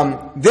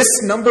 This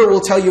number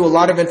will tell you a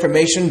lot of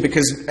information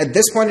because at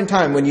this point in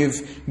time, when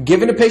you've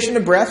given a patient a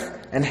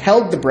breath and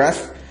held the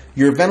breath,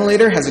 your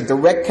ventilator has a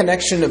direct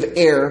connection of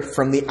air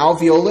from the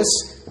alveolus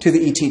to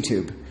the ET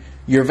tube.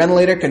 Your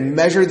ventilator can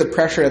measure the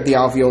pressure at the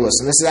alveolus,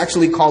 and this is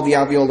actually called the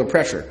alveolar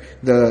pressure,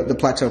 the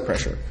plateau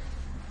pressure.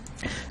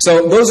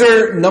 So those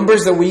are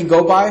numbers that we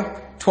go by.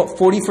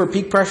 40 for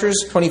peak pressures,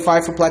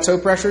 25 for plateau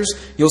pressures.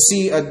 You'll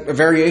see a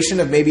variation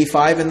of maybe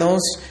 5 in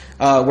those,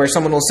 where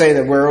someone will say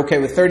that we're okay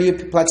with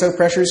 30 plateau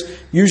pressures.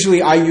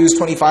 Usually I use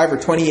 25 or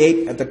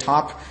 28 at the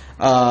top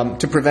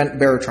to prevent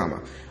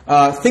barotrauma.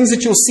 Things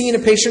that you'll see in a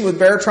patient with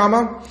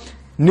barotrauma,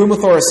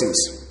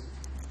 pneumothoraces.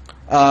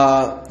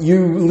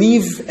 You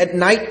leave at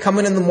night, come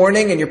in the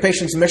morning, and your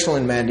patient's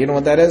Michelin Man. Do you know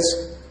what that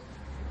is?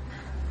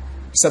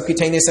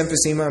 Subcutaneous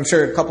emphysema. I'm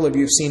sure a couple of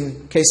you have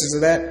seen cases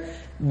of that.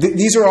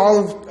 These are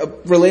all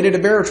related to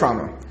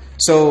barotrauma.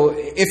 So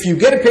if you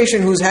get a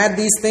patient who's had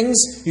these things,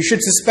 you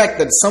should suspect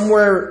that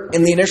somewhere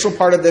in the initial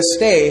part of this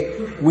stay,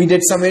 we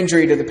did some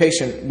injury to the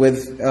patient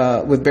with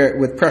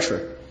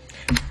pressure.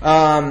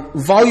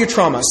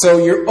 Volutrauma. So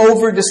you're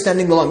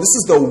over-distending the lung. This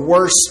is the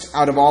worst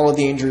out of all of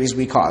the injuries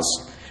we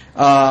cause.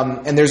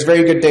 And there's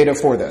very good data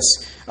for this.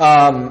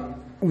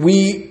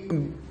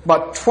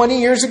 About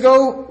 20 years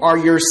ago,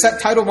 your set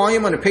tidal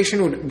volume on a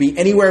patient would be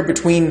anywhere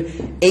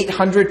between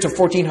 800 to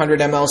 1400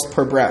 mLs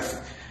per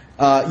breath.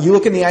 You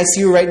look in the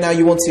ICU right now,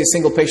 you won't see a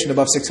single patient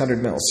above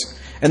 600 mils.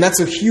 And that's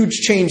a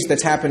huge change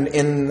that's happened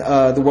in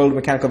the world of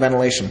mechanical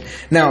ventilation.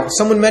 Now,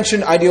 someone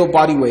mentioned ideal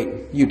body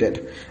weight. You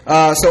did.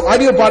 So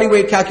ideal body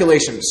weight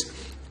calculations.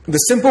 The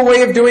simple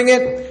way of doing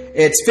it,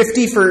 it's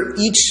 50 for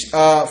each,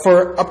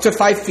 for up to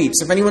 5 feet.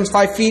 So if anyone's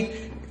 5 feet,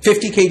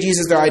 50 kgs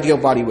is their ideal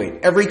body weight.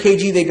 Every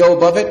kg they go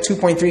above it,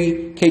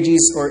 2.3 kgs,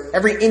 or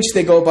every inch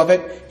they go above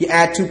it, you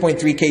add 2.3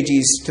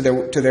 kgs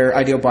to their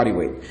ideal body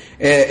weight.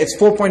 It's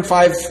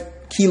 4.5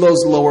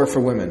 kilos lower for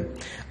women.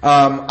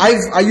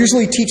 I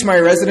usually teach my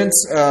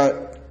residents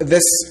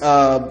this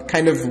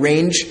kind of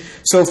range.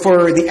 So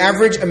for the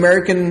average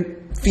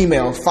American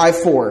female,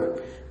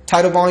 5'4",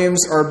 tidal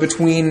volumes are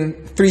between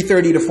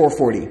 330 to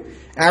 440.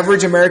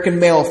 Average American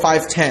male,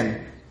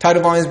 5'10",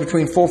 tidal volumes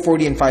between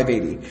 440 and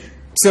 580.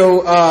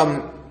 So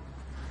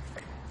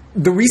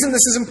the reason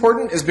this is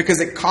important is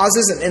because it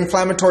causes an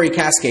inflammatory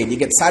cascade. You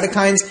get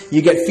cytokines,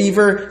 you get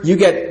fever, you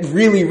get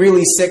really,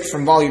 really sick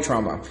from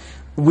volutrauma.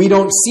 We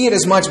don't see it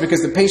as much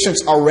because the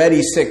patient's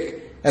already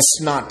sick as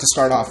snot to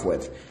start off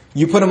with.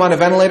 You put them on a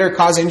ventilator,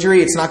 cause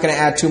injury, it's not going to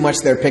add too much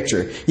to their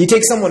picture. You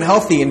take someone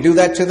healthy and do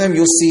that to them,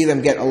 you'll see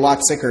them get a lot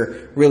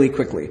sicker really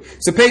quickly.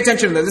 So pay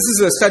attention to that. This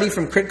is a study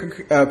from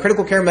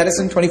Critical Care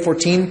Medicine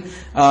 2014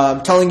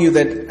 telling you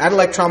that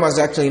atelectatic trauma is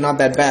actually not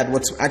that bad.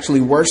 What's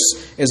actually worse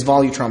is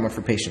volu trauma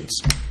for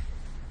patients.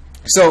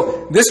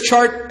 So this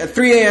chart at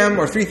 3 a.m.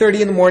 or 3:30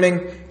 in the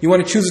morning, you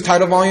want to choose a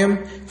tidal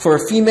volume. For a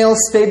female,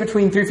 stay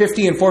between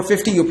 350 and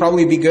 450, you'll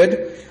probably be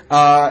good.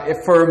 If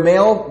for a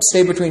male,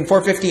 stay between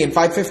 450 and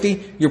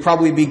 550, you'll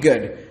probably be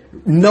good.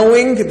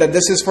 Knowing that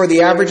this is for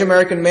the average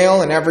American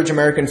male and average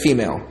American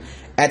female.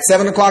 At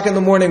 7 o'clock in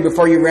the morning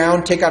before you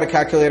round, take out a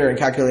calculator and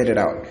calculate it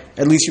out.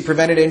 At least you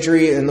prevented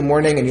injury in the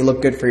morning and you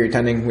look good for your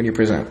attending when you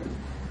present.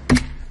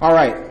 All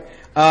right.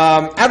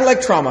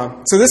 Atelectatic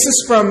trauma. So this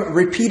is from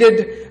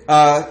repeated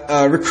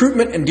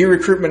recruitment and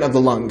de-recruitment of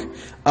the lung.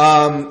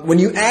 When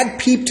you add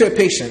PEEP to a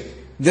patient,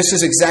 this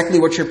is exactly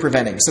what you're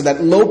preventing. So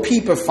that low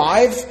PEEP of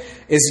 5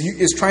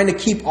 is trying to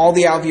keep all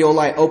the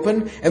alveoli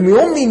open. And we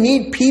only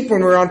need PEEP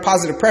when we're on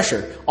positive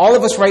pressure. All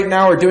of us right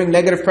now are doing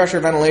negative pressure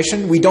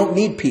ventilation. We don't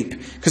need PEEP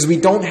because we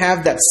don't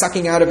have that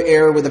sucking out of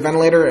air with a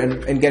ventilator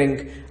and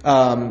getting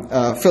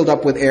filled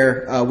up with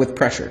air with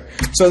pressure.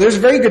 So there's a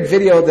very good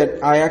video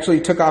that I actually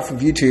took off of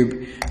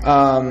YouTube.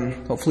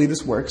 Hopefully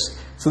this works.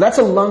 So that's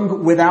a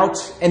lung without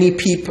any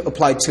PEEP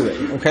applied to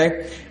it,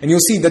 okay? And you'll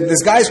see that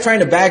this guy's trying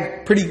to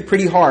bag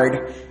pretty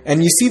hard,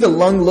 and you see the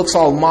lung looks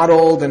all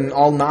mottled and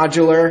all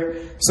nodular.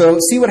 So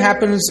see what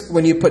happens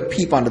when you put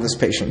PEEP onto this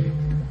patient.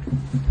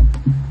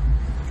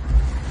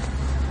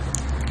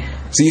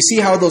 So you see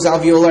how those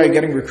alveoli are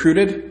getting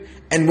recruited?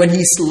 And when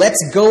he lets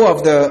go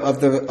of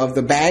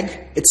the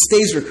bag, it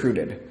stays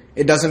recruited.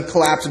 It doesn't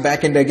collapse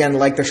back into, again,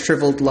 like the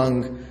shriveled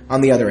lung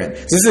on the other end.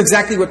 So this is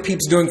exactly what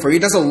PEEP's doing for you.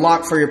 It does a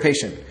lot for your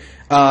patient.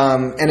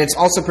 And it's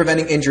also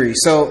preventing injury.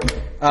 So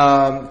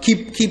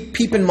keep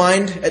PEEP in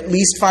mind, at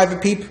least 5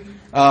 of PEEP.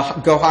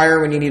 Go higher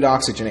when you need to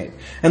oxygenate.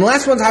 And the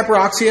last one's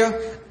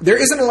hyperoxia. There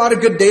isn't a lot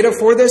of good data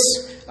for this.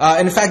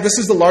 And in fact, this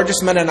is the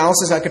largest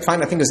meta-analysis I could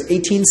find. I think there's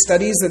 18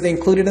 studies that they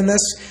included in this.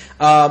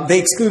 They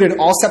excluded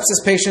all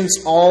sepsis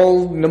patients,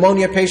 all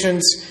pneumonia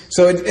patients.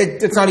 So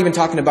it's not even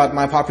talking about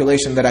my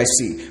population that I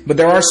see. But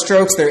there are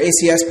strokes, there are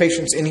ACS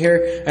patients in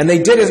here. And they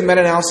did a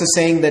meta-analysis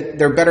saying that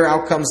there are better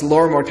outcomes,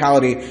 lower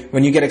mortality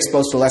when you get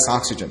exposed to less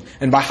oxygen.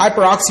 And by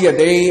hyperoxia,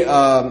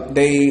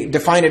 they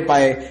define it by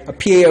a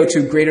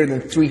PaO2 greater than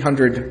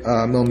 300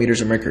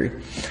 millimeters of mercury.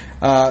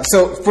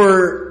 So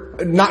for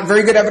not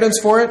very good evidence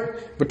for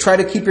it, but try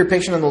to keep your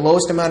patient on the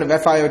lowest amount of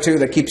FiO2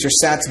 that keeps your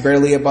SATs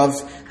barely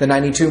above the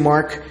 92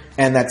 mark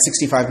and that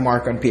 65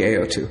 mark on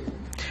PaO2.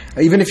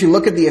 Even if you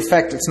look at the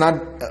effect, it's not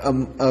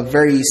a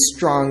very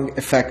strong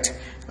effect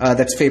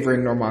that's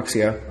favoring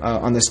normoxia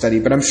on this study,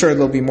 but I'm sure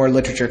there'll be more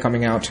literature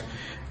coming out.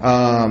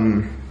 I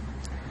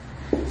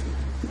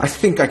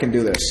think I can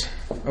do this.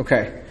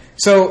 Okay.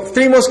 So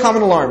 3 most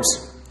common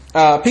alarms.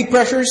 Peak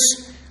pressures,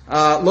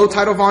 low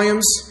tidal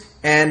volumes,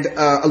 and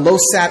a low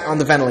sat on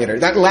the ventilator.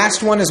 That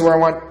last one is where I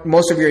want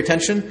most of your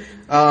attention,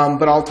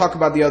 but I'll talk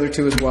about the other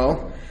 2 as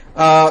well.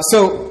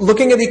 So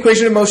looking at the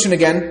equation of motion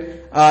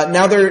again,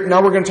 now we're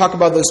going to talk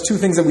about those 2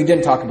 things that we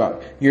didn't talk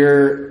about,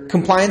 your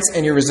compliance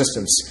and your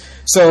resistance.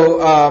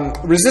 So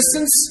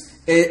resistance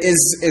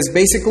is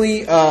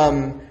basically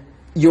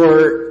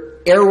your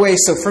airway,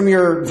 so from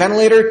your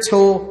ventilator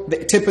till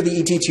the tip of the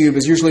ET tube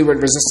is usually where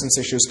resistance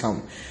issues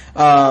come.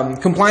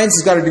 Compliance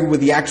has got to do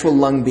with the actual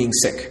lung being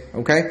sick,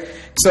 okay?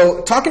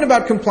 So talking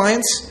about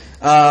compliance,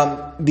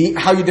 how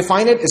you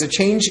define it is a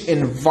change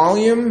in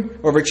volume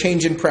over a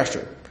change in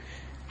pressure.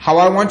 How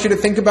I want you to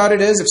think about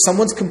it is if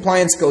someone's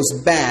compliance goes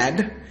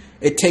bad,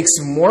 it takes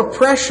more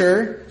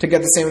pressure to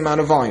get the same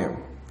amount of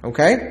volume,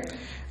 okay?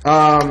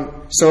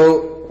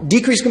 So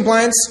decreased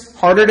compliance,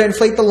 harder to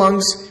inflate the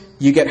lungs,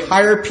 you get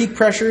higher peak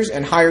pressures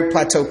and higher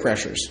plateau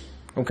pressures,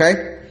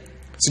 okay?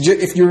 So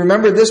if you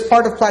remember this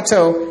part of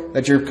plateau,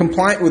 that you're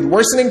compliant with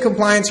worsening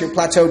compliance, your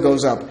plateau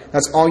goes up.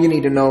 That's all you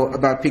need to know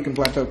about peak and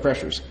plateau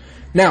pressures.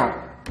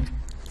 Now,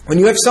 when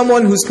you have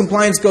someone whose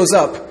compliance goes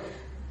up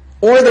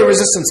or their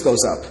resistance goes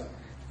up,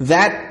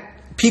 that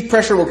peak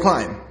pressure will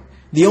climb.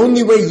 The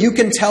only way you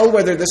can tell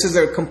whether this is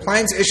a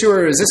compliance issue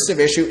or a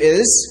resistive issue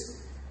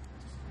is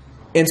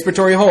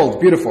inspiratory hold.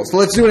 Beautiful. So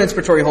let's do an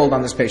inspiratory hold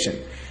on this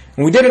patient.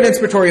 And we did an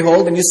inspiratory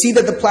hold, and you see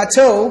that the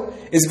plateau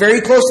is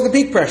very close to the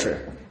peak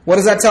pressure. What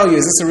does that tell you?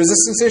 Is this a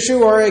resistance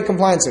issue or a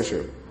compliance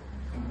issue?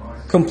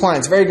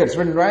 Compliance. Very good. It's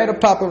written right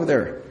up top over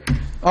there.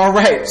 All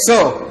right.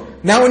 So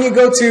now when you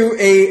go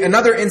to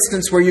another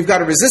instance where you've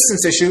got a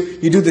resistance issue,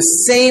 you do the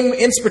same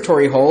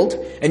inspiratory hold,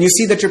 and you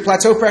see that your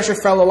plateau pressure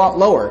fell a lot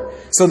lower.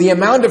 So the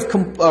amount of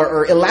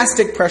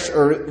elastic pressure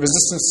or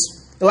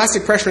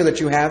elastic pressure that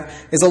you have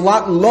is a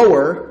lot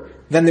lower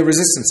than the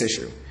resistance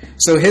issue.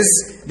 So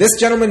this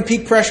gentleman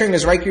peak pressuring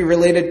is likely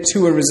related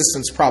to a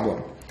resistance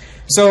problem.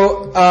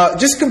 So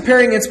just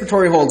comparing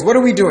inspiratory holds, what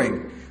are we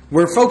doing?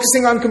 We're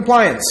focusing on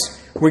compliance.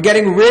 We're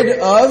getting rid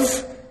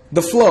of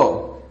the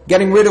flow.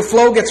 Getting rid of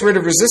flow gets rid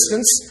of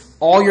resistance.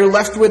 All you're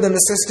left with in the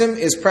system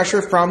is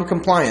pressure from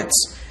compliance.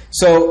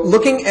 So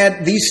looking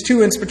at these two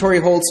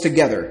inspiratory holds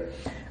together,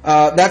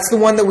 that's the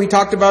one that we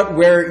talked about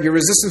where your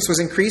resistance was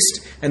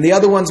increased, and the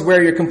other one's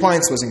where your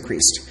compliance was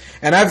increased.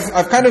 And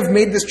I've kind of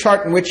made this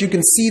chart in which you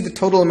can see the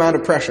total amount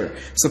of pressure.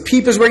 So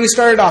PEEP is where you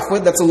started off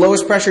with. That's the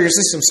lowest pressure your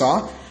system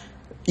saw.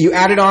 You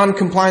added on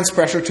compliance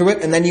pressure to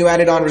it, and then you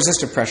added on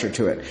resistive pressure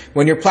to it.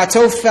 When your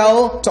plateau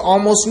fell to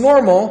almost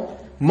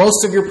normal,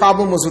 most of your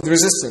problem was with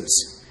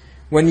resistance.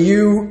 When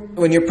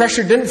your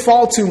pressure didn't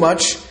fall too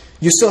much,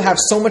 you still have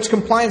so much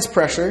compliance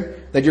pressure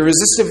that your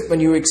resistive, when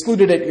you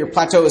excluded it, your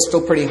plateau is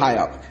still pretty high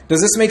up. Does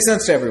this make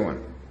sense to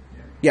everyone?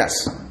 Yes.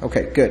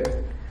 Okay, good.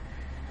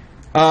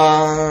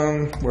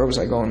 Where was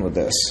I going with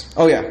this?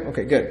 Oh yeah,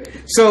 okay, good.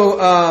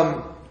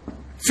 So,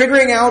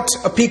 figuring out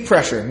a peak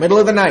pressure, middle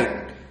of the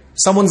night.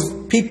 Someone's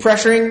peak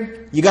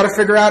pressuring, you got to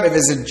figure out if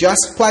is it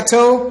just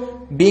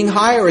plateau being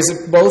high, or is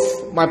it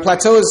both my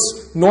plateau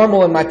is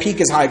normal and my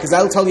peak is high, because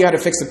that'll tell you how to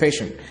fix the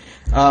patient.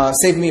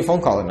 Save me a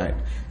phone call at night.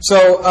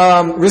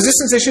 So,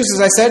 resistance issues,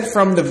 as I said,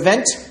 from the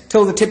vent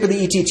till the tip of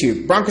the ET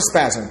tube.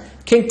 Bronchospasm,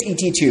 kinked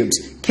ET tubes,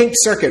 kinked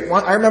circuit.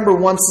 I remember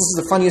once, this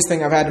is the funniest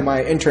thing I've had in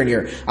my intern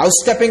year. I was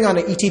stepping on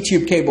an ET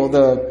tube cable,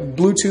 the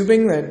blue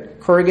tubing, the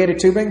corrugated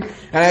tubing,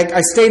 and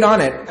I stayed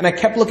on it, and I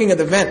kept looking at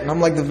the vent, and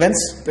I'm like, the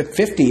vent's at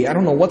 50, I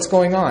don't know what's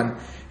going on.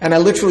 And I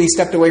literally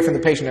stepped away from the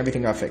patient,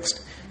 everything got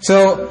fixed.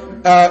 So,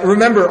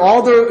 remember,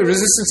 all the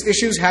resistance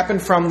issues happen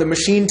from the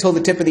machine till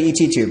the tip of the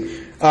ET tube.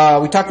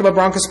 We talked about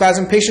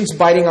bronchospasm, patients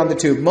biting on the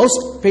tube.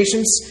 Most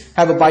patients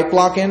have a bite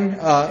block in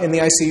the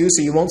ICU,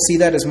 so you won't see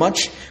that as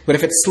much. But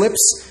if it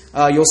slips,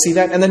 you'll see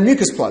that. And then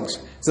mucus plugs.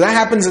 So that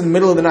happens in the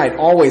middle of the night,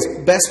 always.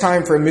 Best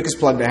time for a mucus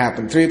plug to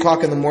happen. 3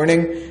 o'clock in the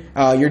morning,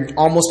 you're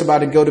almost about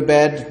to go to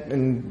bed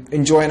and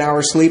enjoy an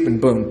hour's sleep, and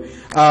boom.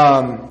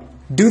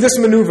 Do this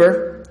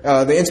maneuver,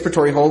 the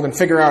inspiratory hold, and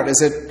figure out,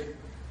 is it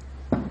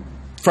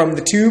from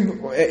the tube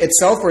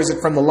itself or is it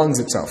from the lungs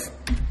itself?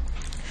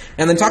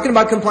 And then talking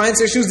about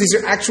compliance issues, these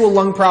are actual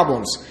lung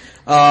problems.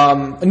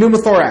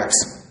 Pneumothorax,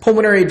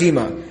 pulmonary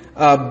edema,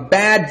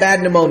 bad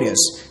pneumonias.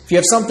 If you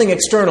have something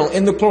external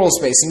in the pleural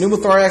space, a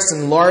pneumothorax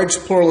and large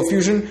pleural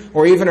effusion,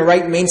 or even a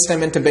right main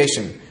stem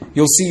intubation,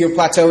 you'll see your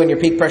plateau and your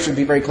peak pressure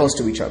be very close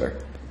to each other.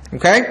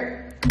 Okay?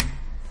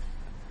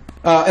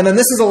 And then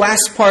this is the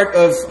last part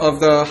of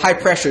the high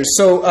pressures.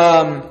 So,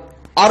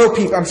 auto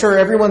PEEP, I'm sure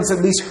everyone's at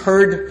least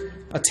heard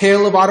a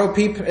tale of auto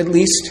PEEP, at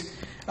least.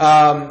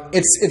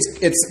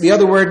 It's the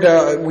other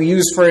word we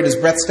use for it is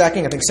breath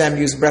stacking. I think Sam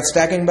used breath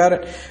stacking about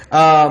it.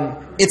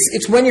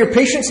 It's when your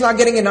patient's not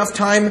getting enough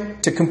time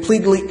to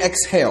completely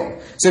exhale.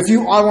 So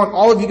I want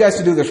all of you guys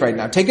to do this right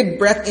now. Take a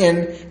breath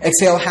in,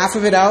 exhale half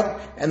of it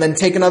out, and then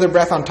take another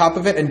breath on top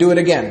of it and do it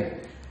again.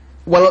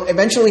 What'll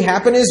eventually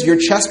happen is your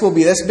chest will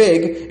be this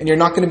big and you're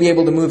not going to be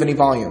able to move any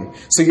volume.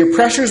 So your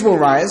pressures will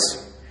rise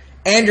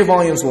and your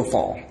volumes will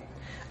fall.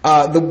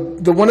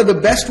 One of the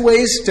best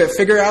ways to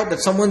figure out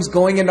that someone's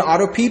going into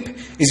auto PEEP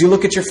is you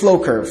look at your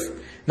flow curve.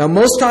 Now,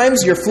 most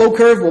times your flow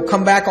curve will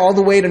come back all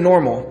the way to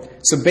normal,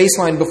 so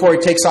baseline before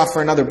it takes off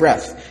for another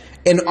breath.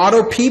 In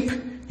auto PEEP,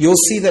 you'll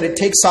see that it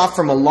takes off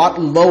from a lot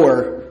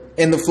lower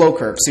in the flow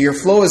curve. So your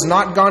flow has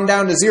not gone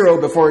down to zero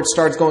before it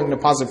starts going into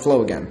positive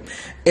flow again.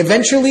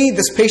 Eventually,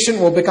 this patient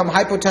will become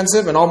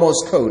hypotensive and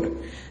almost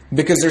code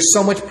because there's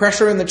so much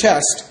pressure in the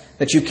chest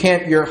that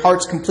your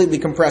heart's completely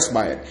compressed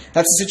by it.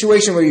 That's a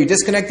situation where you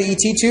disconnect the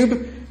ET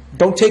tube,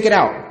 don't take it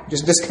out,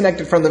 just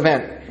disconnect it from the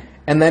vent,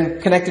 and then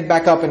connect it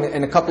back up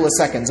in a couple of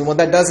seconds. And what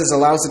that does is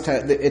allows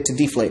it to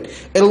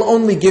deflate. It'll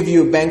only give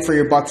you a bang for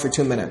your buck for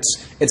 2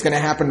 minutes. It's going to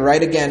happen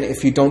right again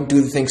if you don't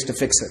do the things to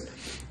fix it.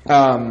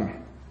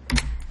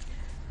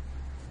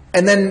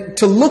 And then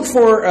to look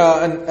for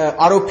an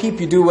auto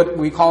PEEP, you do what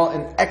we call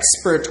an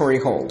expiratory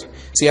hold.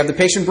 So you have the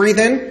patient breathe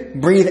in,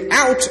 breathe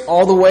out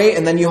all the way,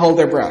 and then you hold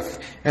their breath.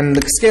 And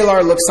the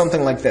scalar looks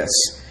something like this.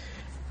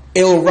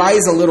 It'll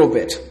rise a little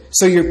bit.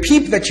 So your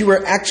PEEP that you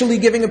were actually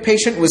giving a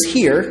patient was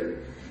here,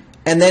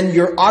 and then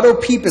your auto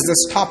PEEP is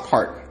this top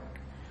part.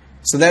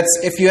 So that's,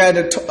 if you had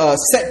a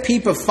set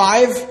PEEP of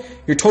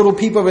 5, your total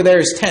PEEP over there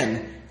is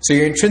 10. So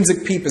your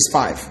intrinsic PEEP is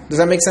 5. Does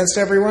that make sense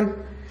to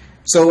everyone?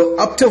 So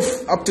up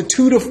to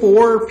 2 to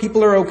 4,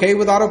 people are okay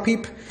with auto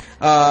PEEP.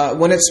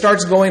 When it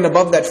starts going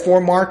above that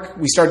 4 mark,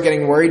 we start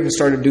getting worried and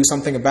start to do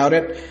something about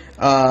it.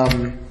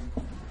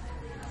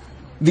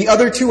 The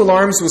other 2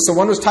 alarms so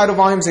one was tidal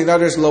volumes, the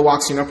other is low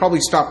oxygen. I'll probably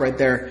stop right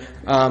there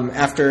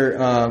after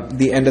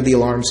the end of the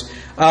alarms.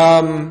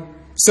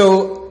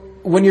 So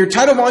when your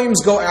tidal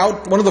volumes go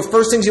out, one of the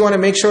first things you want to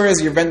make sure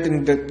is your vent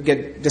didn't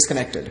get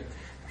disconnected.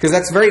 Because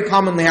that's very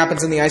commonly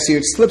happens in the ICU.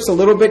 It slips a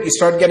little bit, you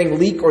start getting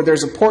leak, or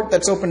there's a port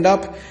that's opened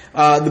up.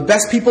 The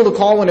best people to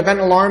call when a vent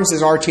alarms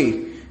is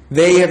RT.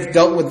 They have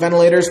dealt with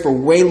ventilators for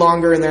way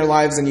longer in their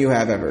lives than you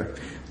have ever.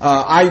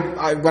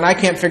 When I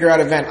can't figure out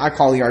a vent, I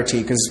call the RT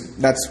because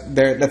that's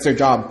their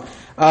job.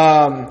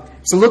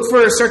 So look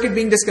for a circuit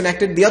being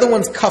disconnected. The other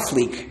one's cuff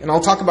leak, and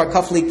I'll talk about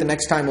cuff leak the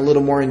next time a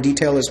little more in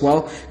detail as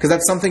well, because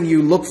that's something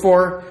you look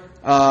for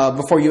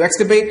before you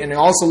extubate, and you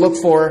also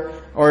look for,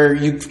 or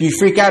you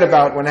freak out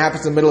about when it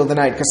happens in the middle of the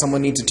night because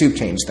someone needs a tube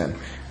change then.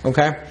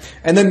 Okay?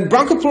 And then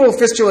bronchopleural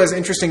fistula is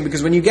interesting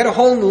because when you get a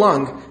hole in the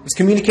lung, it's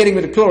communicating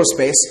with the pleural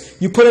space,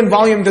 you put in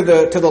volume to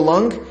the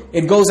lung,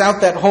 it goes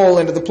out that hole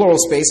into the pleural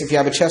space. If you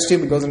have a chest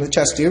tube, it goes into the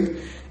chest tube.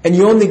 And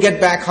you only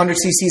get back 100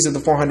 cc's of the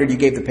 400 you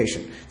gave the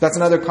patient. That's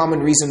another common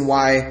reason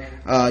why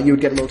you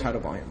would get low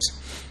tidal volumes.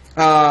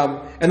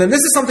 And then this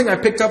is something I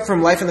picked up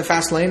from Life in the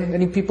Fast Lane.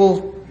 Any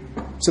people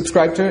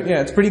subscribe to it?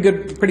 Yeah, it's pretty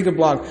good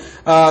blog.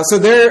 So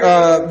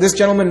there, this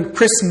gentleman,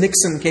 Chris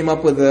Nixon, came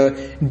up with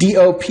a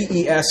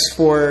DOPES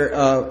for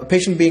a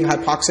patient being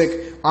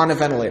hypoxic on a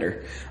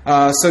ventilator.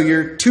 So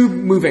your tube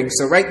moving,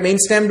 so right main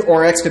stemmed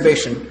or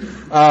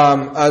extubation.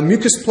 A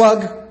mucus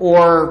plug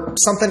or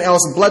something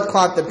else, blood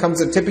clot that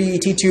comes a tip of the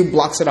ET tube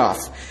blocks it off.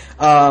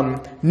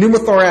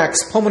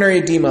 Pneumothorax, pulmonary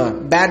edema,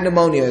 bad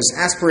pneumonias,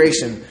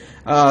 aspiration,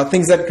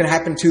 things that can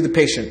happen to the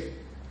patient.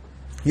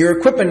 Your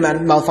equipment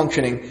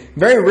malfunctioning.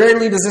 Very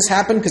rarely does this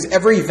happen because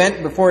every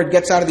vent before it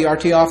gets out of the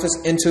RT office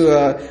into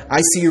a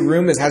ICU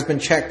room has been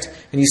checked.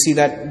 And you see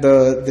that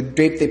the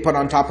drape they put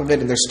on top of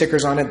it and there's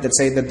stickers on it that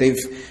say that they've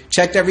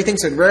checked everything.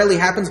 So it rarely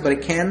happens, but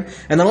it can.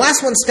 And the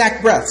last one,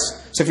 stacked breaths.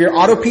 So if you're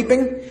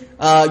auto-peeping,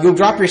 you'll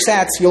drop your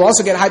sats. You'll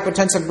also get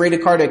hypotensive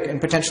bradycardic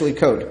and potentially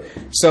code.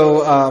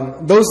 So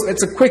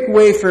it's a quick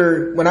way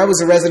for, when I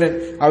was a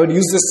resident, I would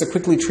use this to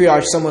quickly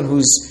triage someone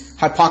who's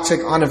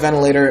hypoxic on a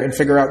ventilator and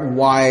figure out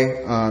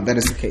why that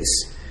is the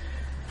case.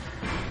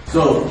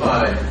 So,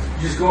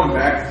 just going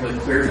back to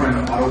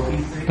clarifying the auto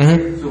peep thing.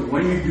 Mm-hmm. So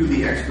when you do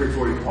the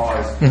expiratory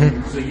pause,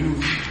 mm-hmm. so you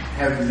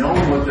have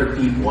known what their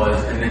peep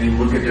was, and then you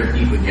look at their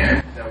peep again.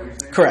 Is that what you're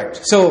saying?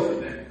 Correct.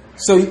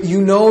 So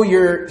you know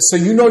your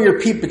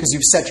peep because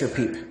you've set your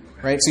peep,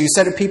 right? So you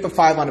set a peep of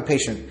 5 on a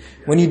patient.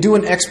 When you do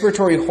an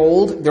expiratory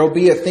hold, there will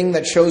be a thing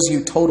that shows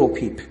you total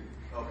peep.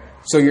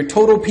 So your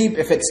total peep,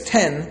 if it's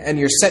 10 and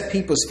your set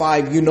peep was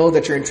 5, you know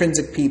that your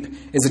intrinsic peep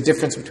is a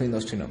difference between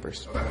those two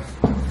numbers. Okay.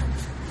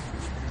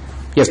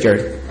 Yes,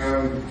 Jared?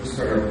 Just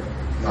sort of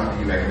not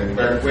you Megan,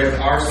 but with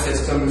our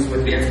systems,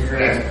 with the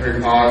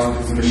expiratory pause,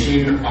 does the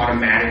machine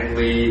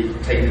automatically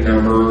take the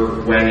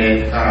number when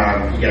it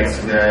gets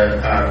to the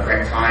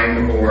correct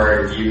time,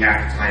 or do you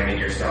have to time it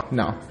yourself?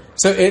 No.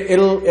 So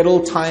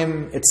it'll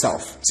time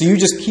itself. So you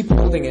just keep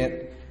holding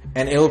it,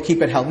 and it'll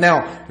keep it held.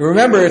 Now,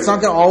 remember, it's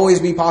not going to always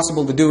be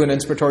possible to do an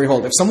inspiratory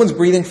hold. If someone's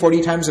breathing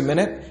 40 times a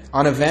minute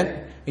on a vent,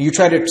 and you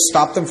try to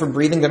stop them from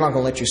breathing, they're not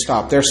going to let you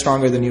stop. They're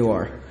stronger than you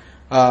are.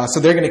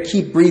 So they're going to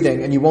keep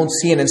breathing, and you won't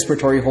see an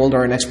inspiratory hold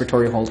or an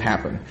expiratory hold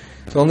happen.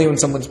 So only when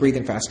someone's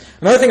breathing fast.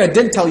 Another thing I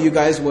didn't tell you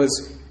guys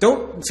was,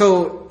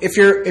 so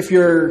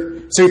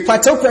your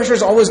plateau pressure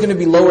is always going to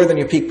be lower than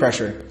your peak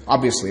pressure,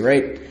 obviously,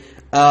 right?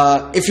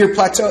 If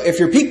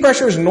your peak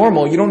pressure is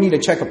normal, you don't need to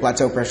check a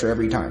plateau pressure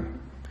every time.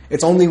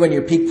 It's only when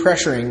you're peak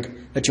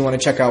pressuring that you want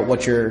to check out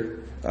what your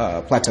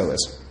plateau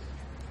is.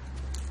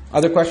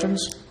 Other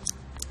questions?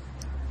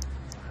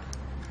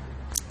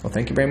 Well,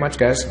 thank you very much,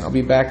 guys. I'll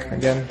be back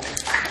again.